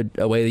might have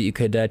a way that you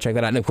could check that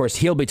out. And of course,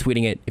 he'll be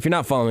tweeting it. If you're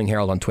not following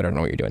Harold on Twitter, I don't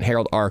know what you're doing.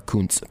 Harold R.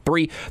 Kuntz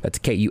 3. That's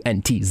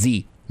Kuntz,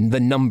 the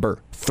number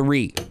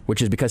 3,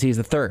 which is because he's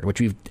the third, which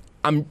we've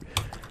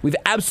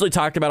absolutely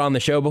talked about on the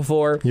show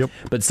before. Yep.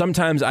 But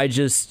sometimes I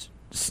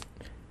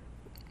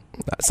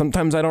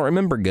don't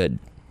remember good.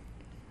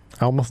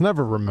 I almost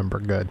never remember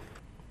good.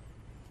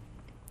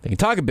 They can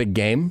talk a big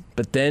game,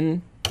 but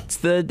then it's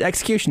the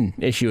execution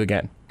issue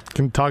again.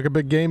 Can talk a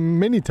big game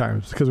many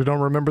times because we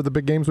don't remember the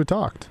big games we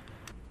talked.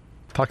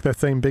 Talk that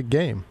same big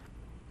game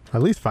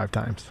at least 5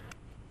 times.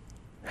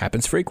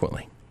 Happens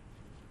frequently.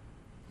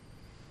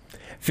 I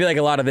feel like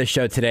a lot of this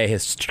show today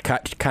has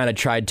kind of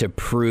tried to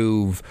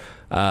prove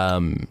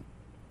that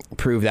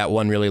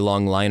one really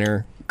long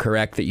liner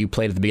correct that you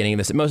played at the beginning of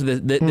this. Most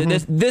of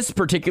this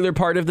particular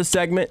part of the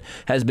segment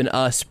has been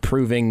us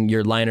proving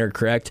your liner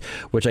correct,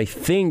 which I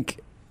think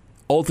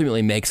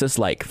ultimately makes us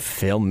like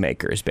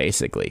filmmakers,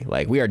 basically.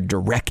 Like, we are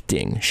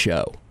directing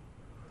show.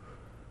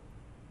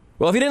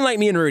 Well, if you didn't like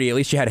me and Rudy, at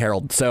least you had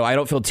Harold, so I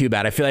don't feel too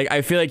bad. I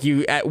feel like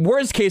you, at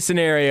worst case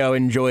scenario,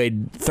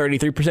 enjoyed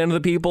 33% of the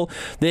people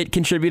that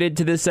contributed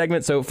to this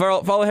segment. So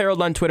follow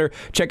Harold on Twitter.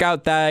 Check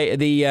out the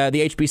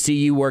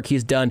HBCU work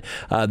he's done.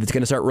 That's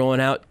going to start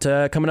rolling out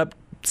coming up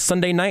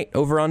Sunday night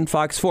over on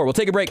Fox 4. We'll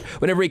take a break.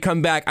 Whenever we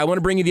come back, I want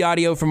to bring you the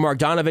audio from Mark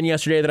Donovan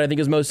yesterday that I think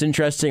is most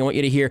interesting. I want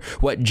you to hear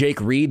what Jake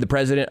Reed, the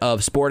president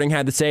of Sporting,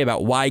 had to say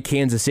about why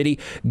Kansas City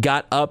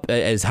got up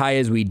as high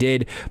as we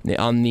did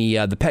on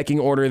the pecking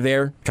order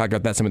there. Talked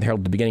about that some with Harold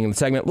at the beginning of the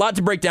segment. A lot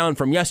to break down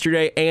from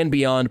yesterday and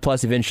beyond.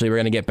 Plus, eventually, we're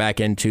going to get back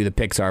into the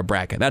Pixar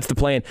bracket. That's the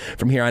plan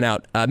from here on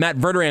out. Matt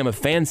Verderam of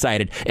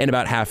Fansided in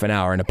about half an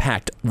hour in a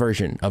packed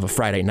version of a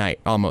Friday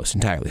night, almost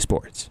entirely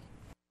sports.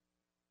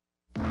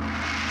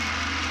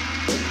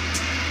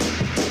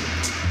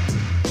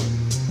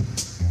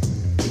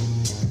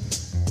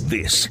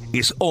 This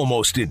is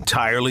Almost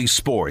Entirely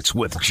Sports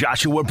with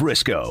Joshua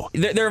Briscoe.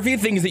 There are a few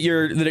things that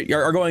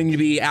are going to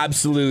be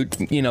absolute,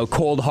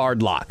 cold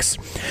hard locks.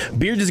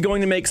 Beards is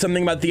going to make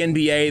something about the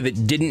NBA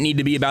that didn't need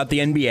to be about the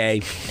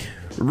NBA.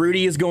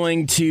 Rudy is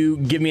going to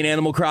give me an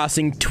Animal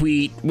Crossing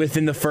tweet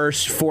within the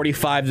first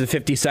 45 to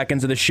 50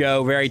 seconds of the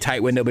show. Very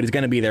tight window, but he's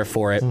going to be there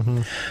for it.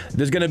 Mm-hmm.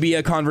 There's going to be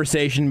a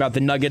conversation about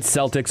the Nuggets,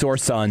 Celtics, or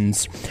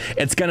Suns.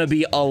 It's going to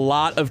be a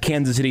lot of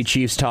Kansas City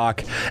Chiefs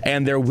talk,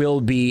 and there will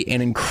be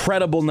an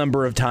incredible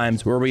number of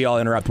times where we all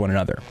interrupt one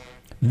another.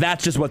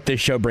 That's just what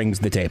this show brings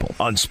to the table.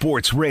 On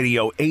Sports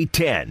Radio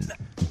 810,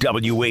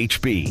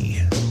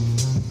 WHB.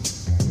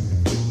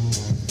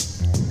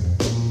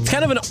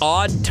 Kind of an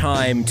odd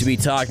time to be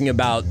talking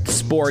about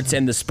sports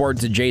and the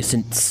sports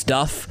adjacent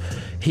stuff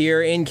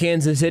here in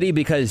Kansas City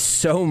because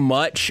so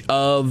much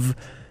of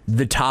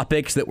the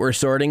topics that we're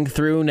sorting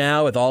through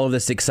now with all of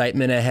this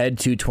excitement ahead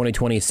to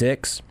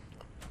 2026,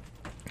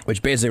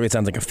 which basically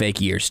sounds like a fake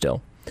year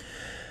still.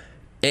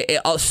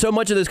 So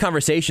much of those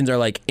conversations are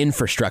like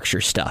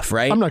infrastructure stuff,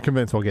 right? I'm not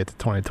convinced we'll get to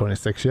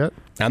 2026 yet.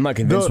 I'm not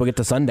convinced we'll get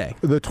to Sunday.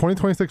 The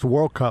 2026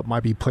 World Cup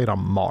might be played on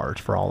Mars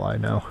for all I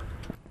know.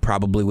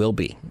 Probably will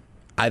be.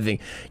 I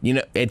think,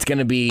 it's going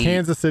to be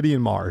Kansas City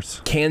and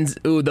Mars.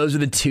 Those are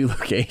the two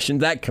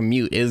locations. That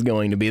commute is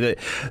going to be there's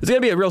going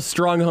to be a real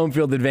strong home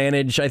field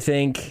advantage, I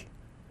think.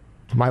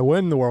 Might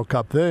win the World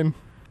Cup then,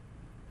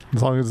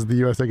 as long as the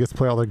USA gets to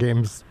play all their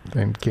games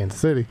in Kansas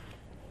City.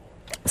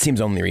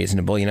 Seems only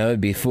reasonable. It'd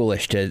be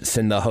foolish to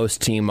send the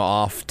host team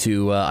off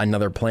to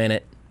another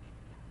planet.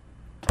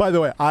 By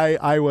the way,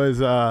 I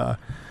was I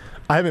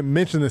haven't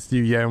mentioned this to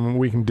you yet, and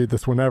we can do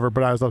this whenever,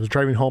 but I was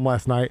driving home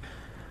last night.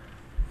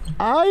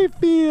 I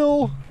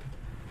feel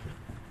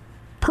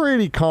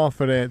pretty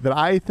confident that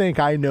I think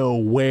I know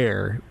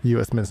where the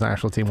U.S. men's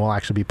national team will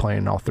actually be playing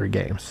in all 3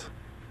 games.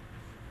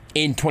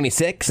 In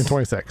 26? In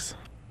 26.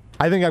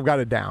 I think I've got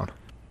it down.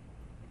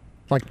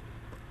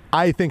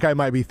 I think I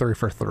might be 3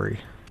 for 3.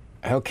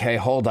 Okay,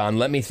 hold on.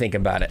 Let me think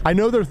about it. I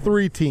know there are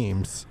 3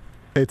 teams.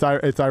 It's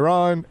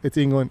Iran, it's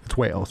England, it's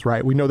Wales,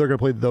 right? We know they're going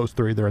to play those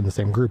 3. They're in the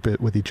same group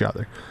with each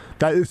other.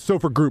 That is so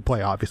for group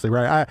play, obviously,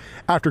 right?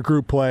 After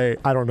group play,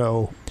 I don't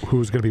know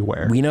who's going to be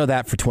where. We know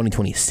that for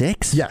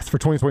 2026? Yes, for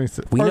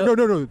 2026.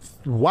 No.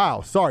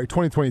 Wow, sorry,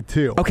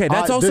 2022. Okay,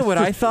 that's also what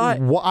I thought.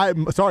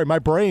 Sorry, my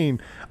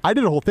brain. I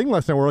did a whole thing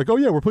last night where we're like, oh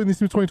yeah, we're playing these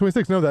teams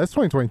 2026. No, that's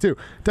 2022.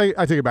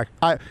 I take it back.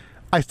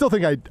 I still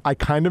think I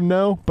kind of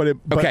know, but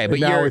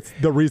now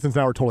the reasons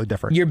now are totally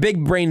different. Your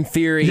big brain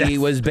theory Yes.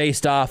 was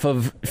based off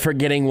of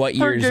forgetting what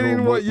years we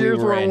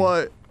were in.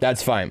 what.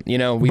 That's fine.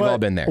 We've all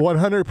been there.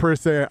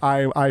 100%.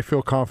 I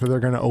feel confident they're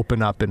going to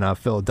open up in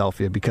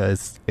Philadelphia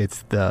because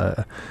it's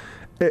the.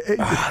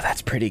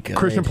 That's pretty good.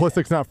 Christian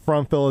Pulisic's not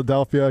from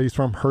Philadelphia. He's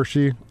from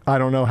Hershey. I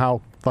don't know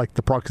how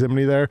the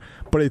proximity there,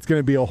 but it's going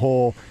to be a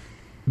whole.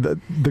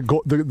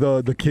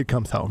 The kid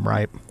comes home,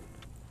 right?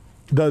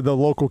 The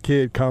local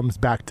kid comes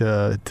back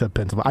to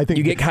Pennsylvania. I think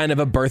you get kind of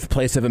a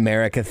birthplace of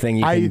America thing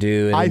you can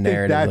do. I think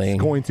narratively.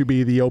 that's going to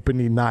be the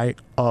opening night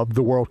of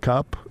the World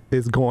Cup.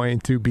 Is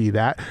going to be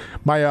that.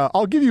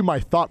 I'll give you my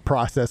thought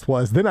process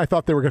was. Then I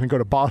thought they were going to go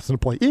to Boston to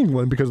play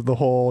England because of the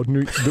whole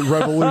the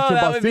revolution. Oh,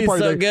 that Boston would be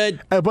Party so thing. good.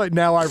 But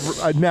now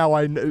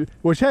I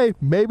which hey,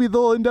 maybe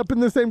they'll end up in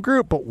the same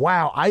group. But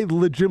wow, I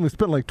legitimately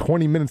spent like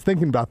 20 minutes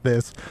thinking about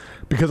this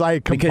because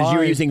I combined because you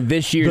were using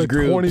this year's the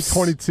groups.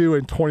 2022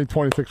 and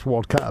 2026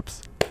 World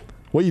Cups.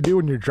 What you do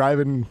when you're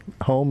driving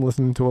home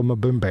listening to a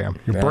Boom Bam?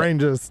 Your brain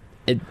just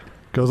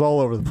goes all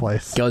over the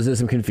place. Goes to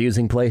some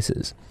confusing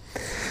places.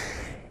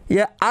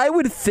 Yeah, I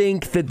would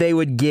think that they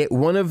would get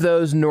one of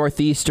those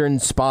northeastern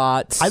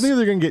spots. I think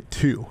they're going to get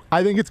two.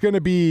 I think it's going to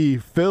be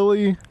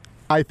Philly.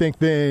 I think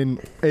then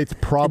it's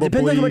probably. It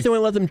depends on how much they want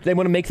to let them. They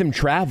want to make them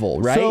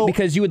travel, right? So,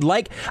 because you would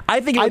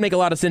I think it would make a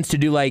lot of sense to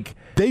do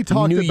they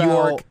talked New about,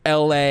 York,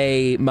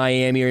 L.A.,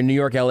 Miami, or New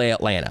York, L.A.,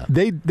 Atlanta.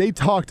 They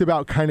talked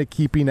about kind of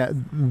keeping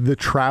the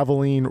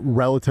traveling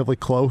relatively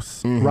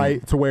close,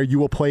 right? To where you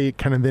will play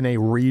kind of in a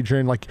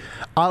region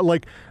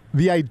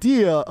the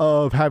idea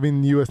of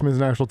having the U.S. men's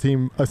national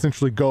team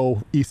essentially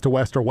go east to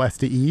west or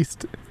west to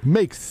east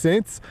makes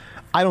sense.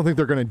 I don't think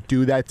they're going to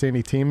do that to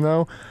any team,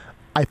 though.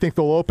 I think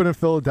they'll open in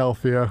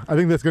Philadelphia. I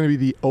think that's going to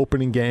be the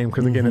opening game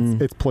because,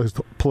 again, it's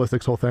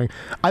Pulisic's whole thing.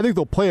 I think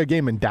they'll play a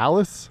game in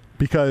Dallas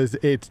because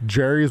it's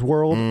Jerry's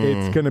world.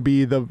 It's going to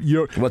be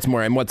what's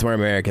more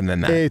American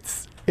than that?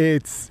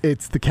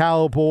 It's the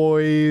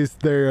Cowboys.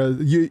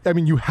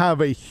 You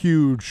have a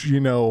huge,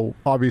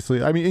 obviously.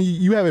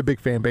 You have a big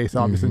fan base,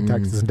 obviously, in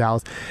Texas and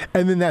Dallas.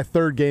 And then that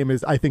third game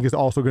is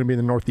also going to be in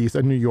the Northeast,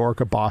 a New York,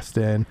 a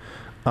Boston.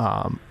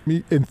 I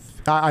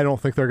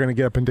don't think they're going to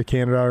get up into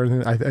Canada or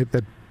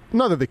anything.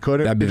 Not that they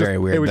couldn't. That'd be very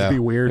weird. It would just be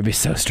weird. It'd be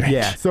so strange.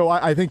 Yeah. So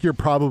I think you're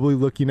probably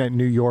looking at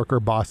New York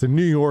or Boston.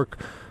 New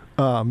York,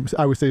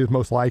 I would say, is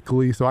most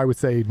likely. So I would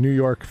say New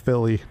York,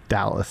 Philly,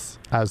 Dallas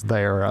as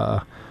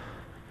their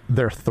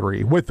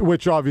three, with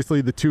which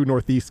obviously the two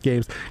Northeast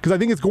games, because I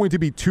think it's going to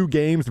be two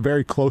games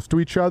very close to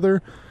each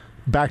other,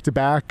 back to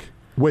back,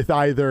 with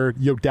either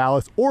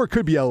Dallas or it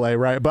could be LA,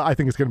 right? But I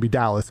think it's going to be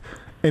Dallas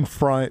in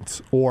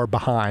front or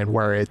behind,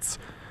 where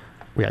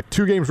we had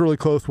two games really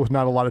close with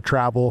not a lot of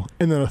travel,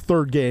 and then a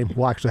third game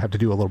we'll actually have to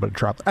do a little bit of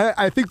travel.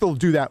 I think they'll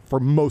do that for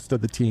most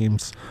of the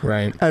teams,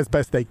 right, as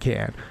best they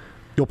can.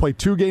 You'll play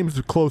two games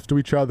close to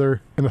each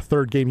other, and the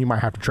third game you might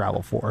have to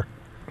travel for.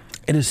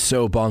 It is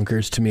so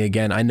bonkers to me.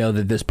 Again, I know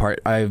that this part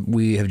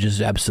we have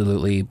just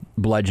absolutely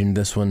bludgeoned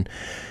this one,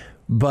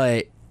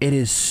 but it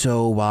is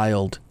so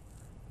wild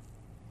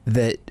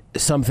that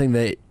something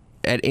that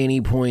at any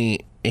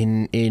point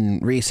in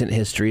recent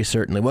history,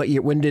 certainly. What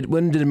year? When did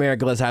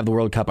America let's have the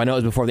World Cup? I know it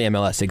was before the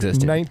MLS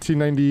existed.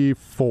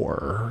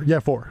 1994. Yeah,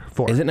 four.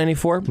 Is it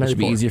 94? It should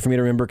be easier for me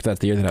to remember because that's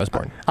the year that I was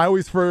born.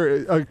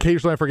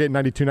 Occasionally I forget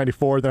 92,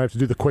 94. Then I have to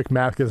do the quick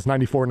math because it's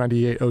 94,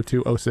 98,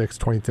 02, 06,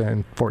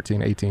 2010,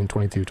 14, 18,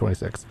 22,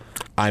 26.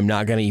 I'm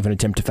not going to even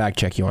attempt to fact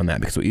check you on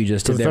that because what you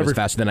just did there was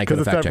faster than I could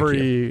have fact checked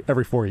you.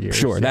 Every 4 years.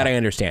 Sure, that I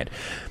understand.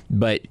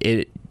 But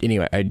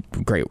anyway,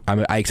 great.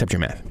 I accept your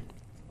math.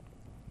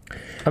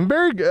 I'm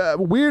very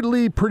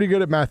weirdly pretty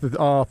good at math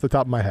off the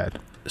top of my head.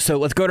 So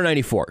let's go to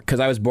 94 because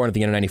I was born at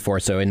the end of 94.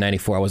 So in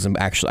 94, I wasn't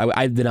actually.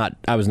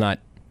 I was not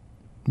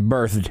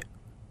birthed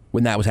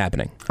when that was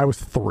happening. I was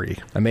 3.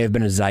 I may have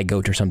been a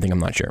zygote or something. I'm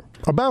not sure.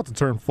 About to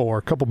turn 4,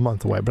 a couple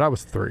months away, but I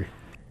was 3.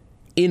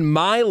 In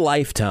my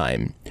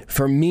lifetime,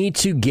 for me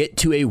to get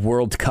to a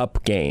World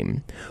Cup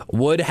game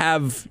would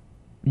have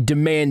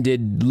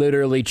demanded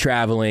literally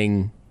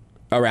traveling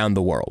around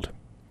the world.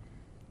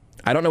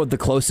 I don't know what the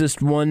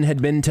closest one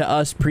had been to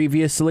us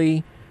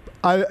previously.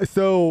 I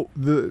don't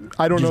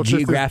know if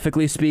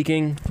geographically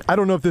speaking. I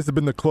don't know if this has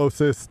been the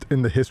closest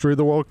in the history of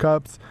the World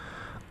Cups,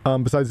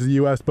 besides the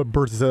U.S., but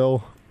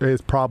Brazil is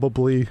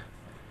probably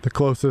the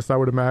closest, I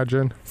would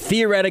imagine.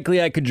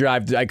 Theoretically, I could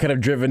have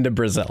driven to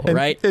Brazil,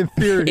 right? In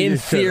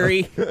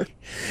theory.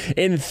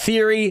 In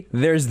theory,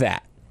 there's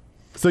that.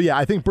 So yeah,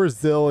 I think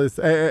Brazil is,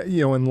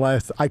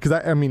 unless I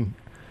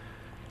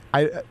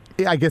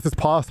guess it's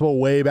possible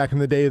way back in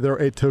the day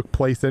it took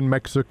place in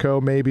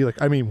Mexico, maybe.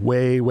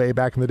 Way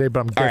back in the day, but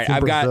I'm guessing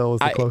Brazil is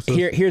the closest.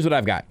 Here's what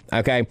I've got,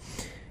 okay?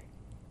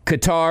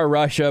 Qatar,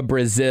 Russia,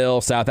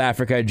 Brazil, South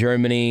Africa,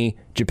 Germany,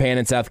 Japan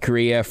and South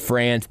Korea,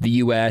 France, the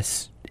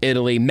U.S.,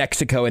 Italy,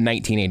 Mexico in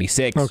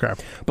 1986. Okay.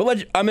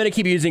 But I'm going to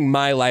keep using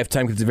my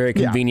lifetime because it's a very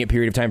convenient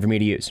period of time for me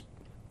to use.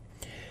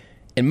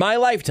 In my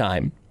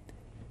lifetime,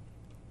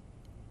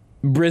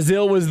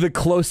 Brazil was the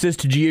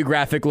closest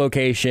geographic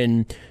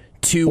location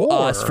to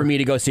us for me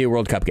to go see a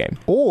World Cup game.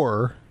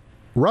 Or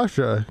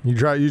Russia, you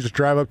just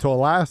drive up to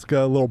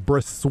Alaska, a little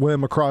brisk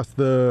swim across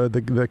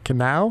the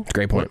canal.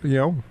 Great point.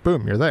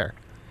 Boom, you're there.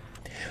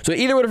 So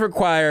either would have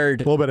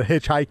required a little bit of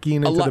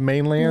hitchhiking into the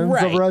mainlands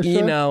of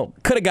Russia.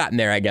 Could have gotten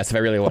there, I guess, if I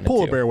really wanted to. A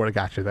polar bear would have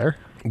got you there.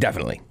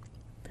 Definitely.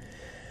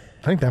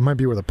 I think that might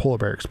be where the Polar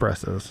Bear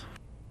Express is.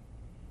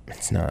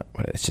 It's not.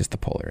 It's just the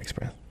Polar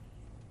Express.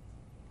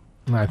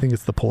 No, I think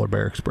it's the Polar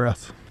Bear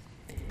Express.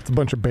 It's a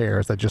bunch of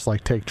bears that just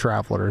take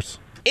travelers.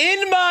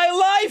 In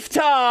my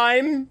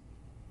lifetime,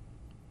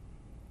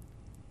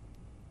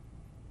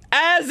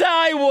 as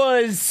I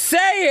was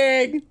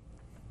saying,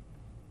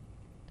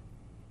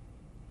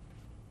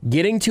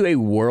 getting to a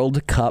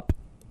World Cup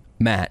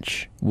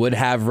match would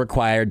have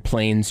required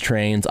planes,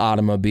 trains,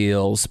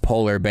 automobiles,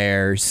 polar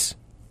bears.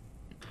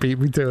 Beat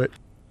me to it.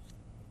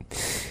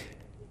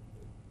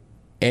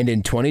 And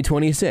in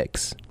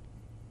 2026,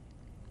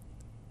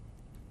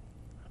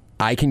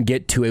 I can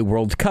get to a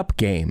World Cup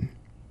game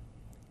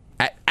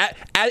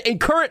in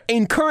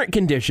current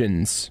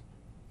conditions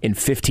in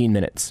 15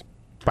 minutes.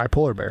 By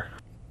polar bear.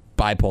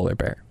 By polar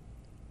bear.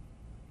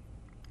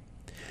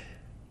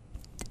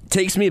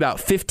 Takes me about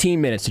 15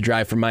 minutes to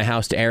drive from my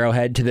house to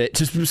Arrowhead,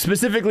 to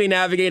specifically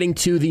navigating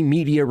to the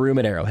media room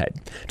at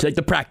Arrowhead, to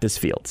the practice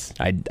fields.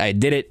 I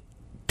did it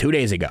 2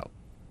 days ago.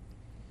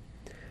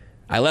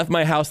 I left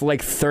my house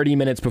 30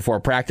 minutes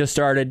before practice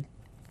started,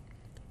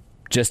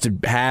 just to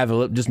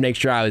just make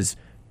sure I was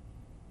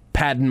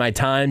padding my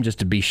time, just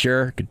to be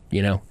sure, could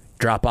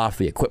drop off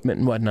the equipment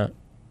and whatnot.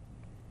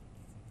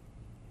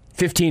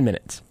 15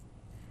 minutes.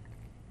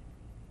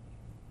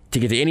 To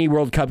get to any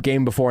World Cup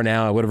game before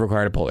now, I would have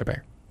required a polar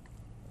bear.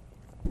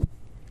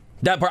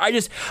 That part,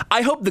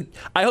 I hope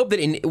that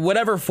in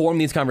whatever form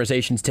these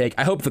conversations take,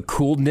 I hope the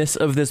coolness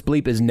of this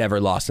bleep is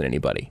never lost on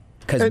anybody.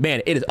 Because,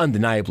 man, it is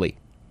undeniably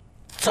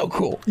so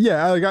cool.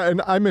 Yeah,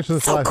 I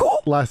mentioned this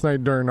last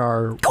night during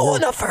our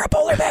enough for a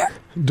polar bear.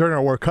 During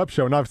our World Cup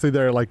show, and obviously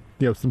there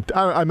are some.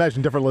 I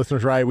imagine different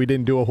listeners, right? We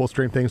didn't do a whole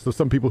stream thing, so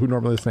some people who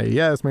normally listen to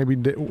AES maybe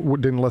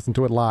didn't listen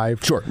to it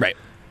live. Sure, right.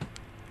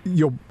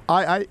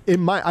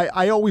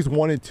 I always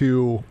wanted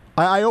to.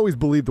 I always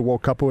believed the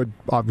World Cup would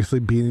obviously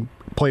be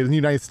played in the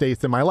United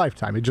States in my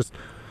lifetime.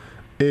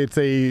 It's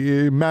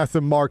a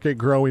massive market,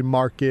 growing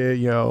market.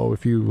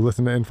 If you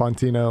listen to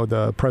Infantino,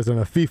 the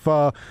president of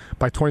FIFA,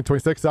 by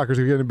 2026, soccer is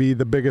going to be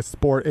the biggest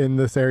sport in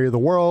this area of the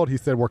world. He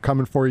said, "We're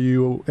coming for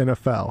you,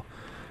 NFL."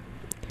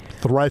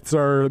 Threats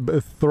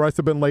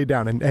have been laid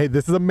down, and hey,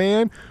 this is a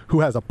man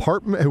who has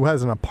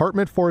an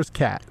apartment for his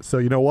cat. So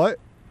you know what?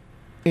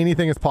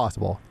 Anything is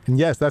possible. And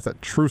yes, that's a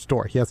true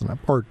story. He has I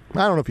don't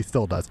know if he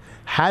still does,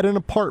 had an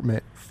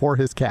apartment for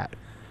his cat.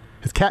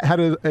 His cat had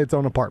its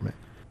own apartment.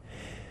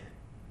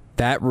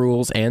 That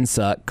rules and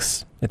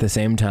sucks at the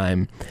same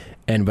time.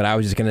 And what I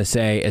was just going to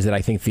say is that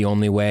I think the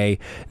only way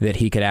that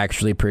he could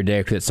actually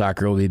predict that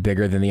soccer will be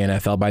bigger than the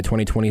NFL by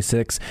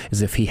 2026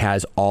 is if he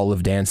has all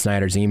of Dan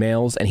Snyder's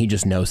emails and he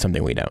just knows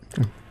something we don't.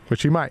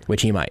 Which he might.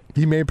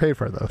 He may pay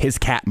for those. His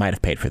cat might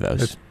have paid for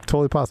those. It's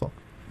totally possible.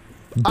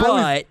 But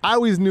I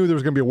always knew there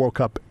was going to be a World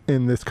Cup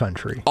in this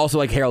country. Also,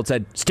 like Harold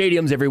said,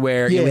 stadiums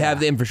everywhere. Yeah. We have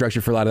the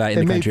infrastructure for a lot of that in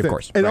the country, of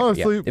course. And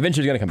honestly,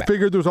 eventually it's going to come back.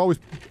 Figured there's always,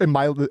 in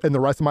the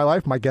rest of my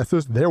life, my guess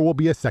is there will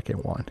be a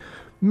second one.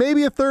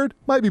 Maybe a third,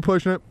 might be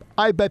pushing it.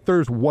 I bet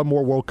there's one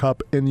more World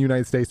Cup in the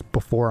United States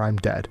before I'm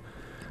dead.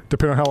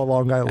 Depending on how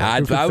long I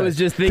live. I was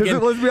just thinking.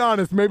 Let's be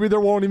honest, maybe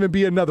there won't even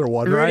be another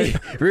one, right?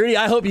 Rudy,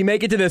 I hope you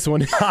make it to this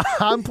one.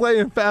 I'm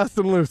playing fast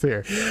and loose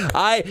here.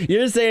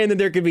 You're saying that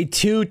there could be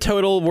 2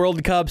 total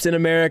World Cups in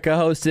America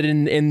hosted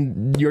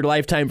in your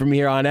lifetime from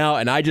here on out,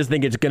 and I just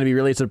think it's going to be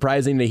really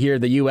surprising to hear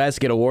the U.S.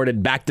 get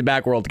awarded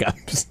back-to-back World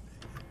Cups.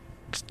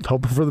 Just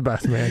hoping for the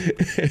best, man.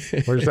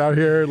 We're just out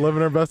here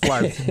living our best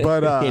lives.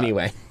 But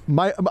anyway,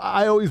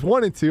 I always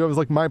wanted to. I was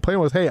like, my plan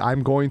was, hey,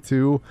 I'm going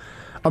to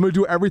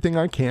do everything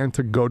I can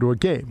to go to a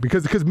game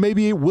because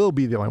maybe it will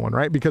be the only one,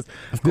 right? Because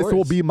this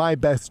will be my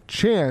best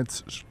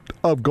chance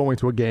of going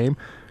to a game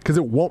because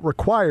it won't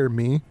require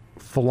me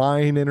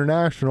flying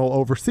international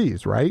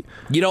overseas, right?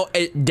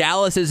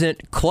 Dallas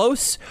isn't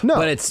close, no,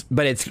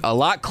 but it's a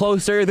lot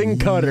closer than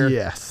Qatar.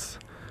 Yes,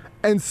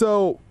 and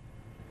so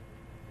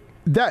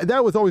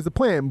that was always the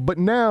plan. But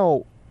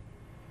now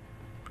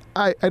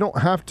I don't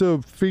have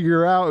to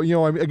figure out.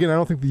 Again, I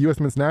don't think the U.S.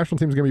 men's national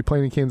team is going to be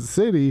playing in Kansas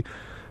City.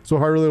 So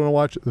if I really want to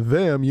watch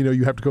them,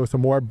 you have to go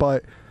somewhere.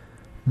 But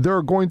there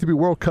are going to be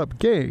World Cup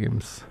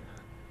games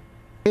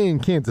in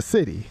Kansas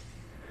City,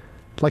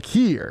 like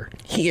here.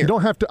 I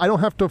don't have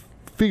to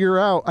figure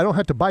out. I don't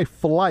have to buy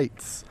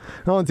flights.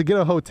 I don't have to get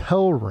a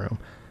hotel room.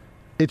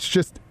 It's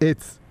just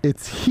it's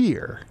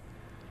here.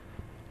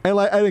 And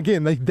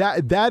again,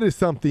 that is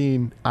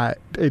something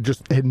it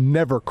just had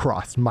never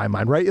crossed my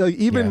mind, right? Like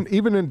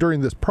even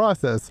during this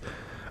process,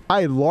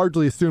 I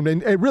largely assumed,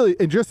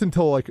 and just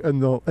until in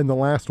the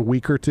last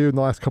week or two, in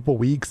the last couple of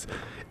weeks,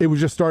 it was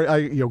just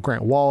starting.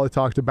 Grant Wall had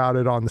talked about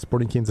it on the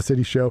Sporting Kansas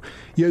City show.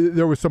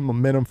 There was some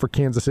momentum for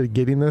Kansas City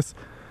getting this.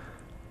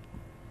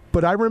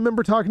 But I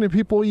remember talking to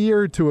people a year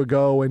or two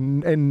ago,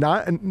 and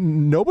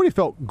nobody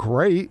felt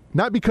great.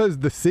 Not because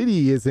the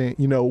city isn't,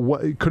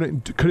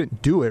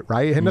 couldn't do it,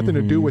 right? It had nothing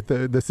to do with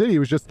the city. It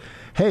was just,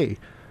 hey,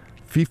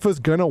 FIFA's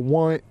gonna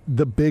want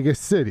the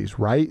biggest cities,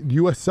 right?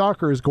 U.S.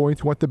 Soccer is going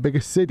to want the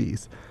biggest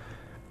cities,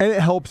 and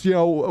it helps.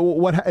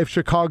 What if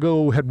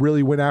Chicago had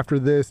really went after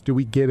this? Do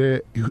we get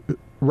it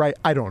right?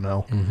 I don't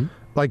know.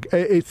 Like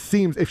it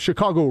seems if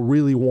Chicago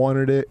really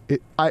wanted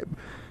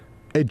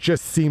it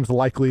just seems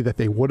likely that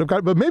they would have got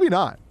it, but maybe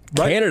not.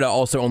 Right? Canada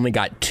also only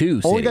got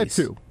 2 cities. Only got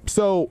 2.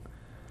 So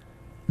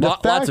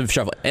lots of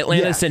shuffling.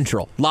 Atlanta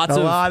Central.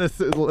 Gotta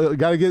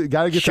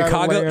get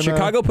Chicago. That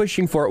Chicago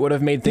pushing for it would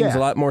have made things a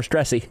lot more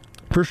stressy.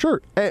 For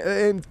sure.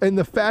 And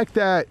the fact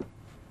that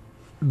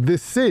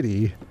this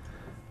city,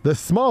 the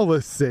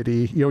smallest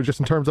city, just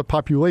in terms of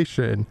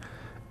population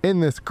in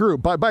this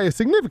group by a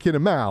significant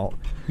amount.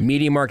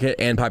 Media market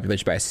and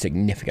population by a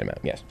significant amount.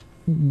 Yes.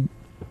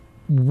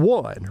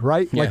 Won,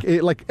 right? Yeah.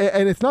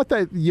 And it's not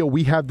that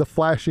we have the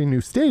flashy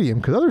new stadium,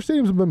 because other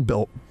stadiums have been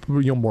built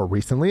more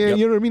recently. Yep.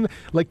 You know what I mean?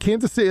 Like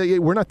Kansas City,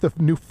 we're not the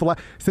new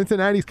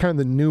Cincinnati's kind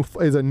of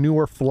is a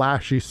newer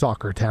flashy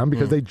soccer town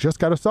because they just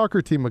got a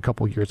soccer team a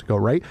couple years ago,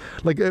 right?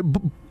 Like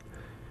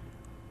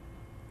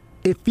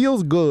it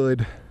feels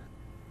good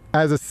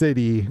as a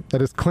city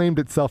that has claimed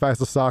itself as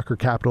the soccer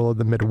capital of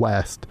the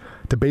Midwest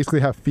to basically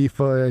have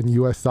FIFA and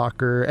U.S.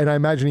 Soccer, and I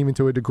imagine even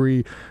to a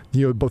degree,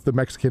 both the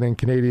Mexican and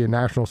Canadian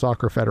national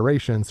soccer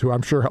federations, who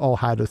I'm sure all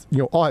had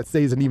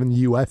stays in even the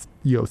U.S.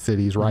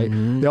 cities, right?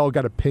 They all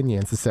got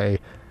opinions to say,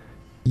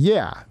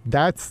 yeah,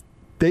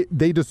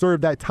 they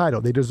deserve that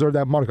title, they deserve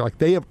that moniker, like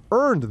they have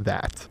earned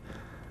that.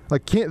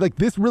 Like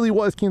this really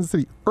was Kansas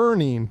City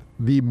earning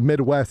the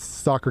Midwest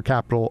soccer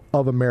capital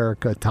of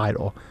America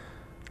title.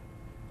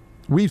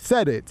 We've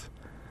said it,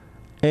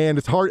 and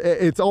it's hard.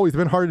 It's always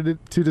been hard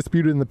to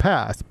dispute it in the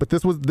past. But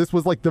this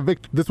was like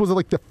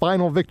the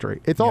final victory.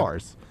 It's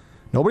ours.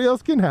 Nobody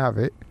else can have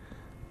it.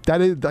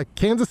 That is, like,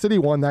 Kansas City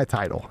won that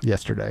title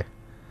yesterday.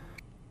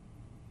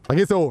 Like,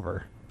 it's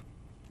over.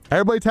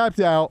 Everybody tapped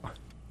out.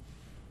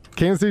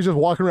 Kansas City's just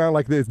walking around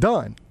like it's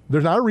done.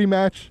 There's not a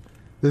rematch.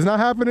 This is not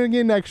happening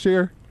again next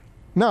year.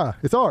 Nah,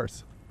 it's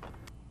ours.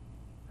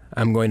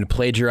 I'm going to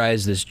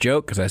plagiarize this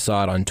joke because I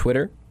saw it on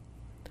Twitter.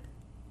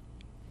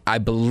 I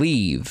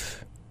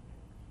believe,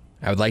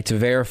 I would like to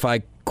verify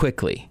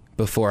quickly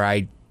before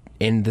I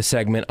end the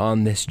segment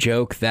on this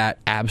joke that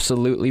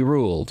absolutely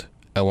ruled.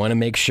 I want to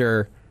make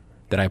sure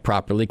that I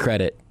properly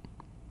credit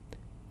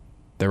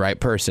the right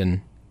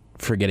person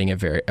for getting a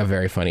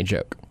very funny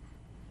joke.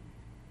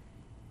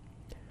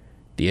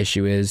 The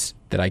issue is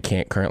that I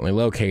can't currently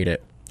locate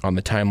it on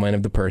the timeline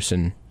of the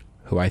person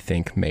who I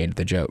think made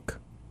the joke.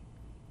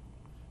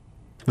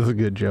 This is a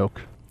good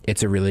joke.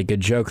 It's a really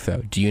good joke,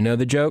 though. Do you know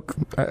the joke?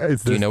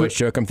 Do you know which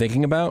joke I'm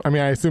thinking about? I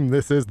mean, I assume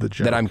this is the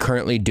joke. That I'm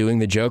currently doing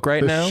the joke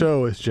right now? The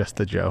show is just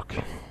the joke.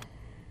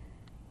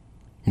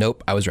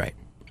 Nope, I was right.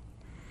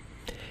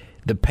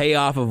 The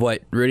payoff of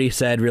what Rudy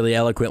said really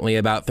eloquently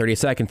about 30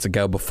 seconds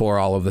ago before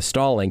all of the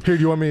stalling. Here,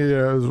 do you want me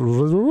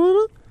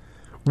to...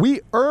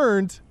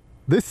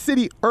 This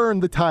city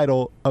earned the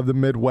title of the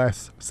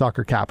Midwest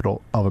soccer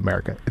capital of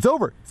America. It's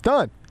over. It's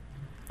done.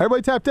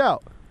 Everybody tapped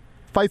out.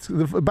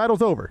 The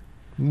battle's over.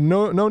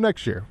 No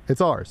next year.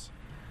 It's ours.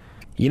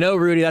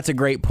 Rudy, that's a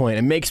great point.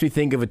 It makes me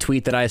think of a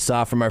tweet that I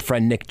saw from our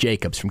friend Nick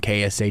Jacobs from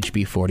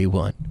KSHB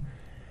 41.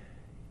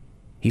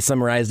 He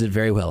summarized it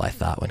very well, I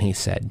thought, when he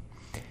said,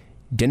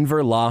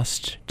 Denver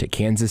lost to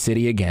Kansas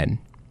City again,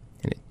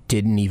 and it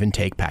didn't even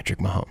take Patrick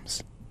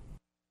Mahomes.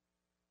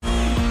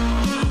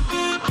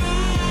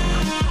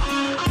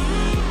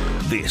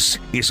 This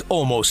is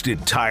Almost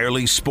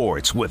Entirely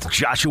Sports with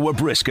Joshua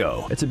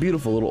Briscoe. It's a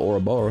beautiful little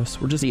Ouroboros.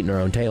 We're just eating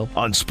our own tail.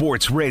 On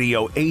Sports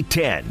Radio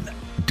 810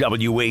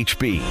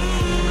 WHB.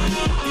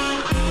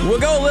 We'll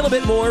go a little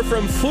bit more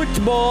from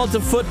football to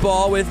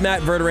football with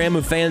Matt Verderam,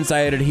 who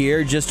fan-sided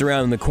here just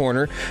around the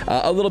corner.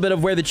 A little bit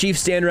of where the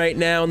Chiefs stand right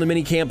now on the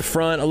minicamp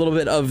front, a little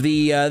bit of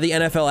the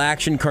NFL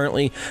action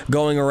currently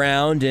going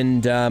around,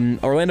 and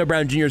Orlando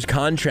Brown Jr.'s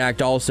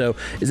contract also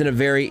is in a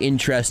very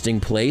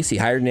interesting place. He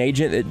hired an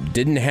agent that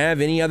didn't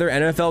have any other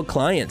NFL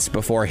clients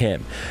before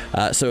him.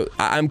 So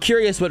I'm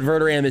curious what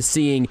Verderam is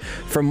seeing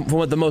from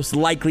what the most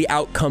likely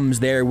outcomes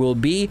there will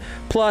be.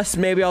 Plus,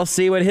 maybe I'll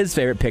see what his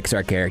favorite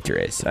Pixar character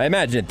is. I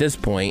imagine at this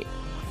point,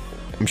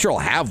 I'm sure I'll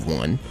have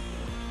one.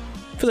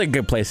 Feels like a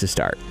good place to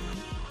start.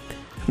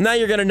 Now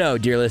you're going to know,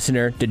 dear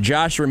listener, did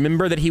Josh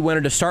remember that he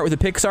wanted to start with a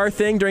Pixar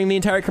thing during the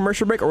entire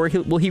commercial break, or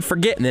will he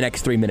forget in the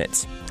next 3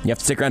 minutes? You have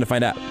to stick around to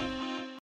find out.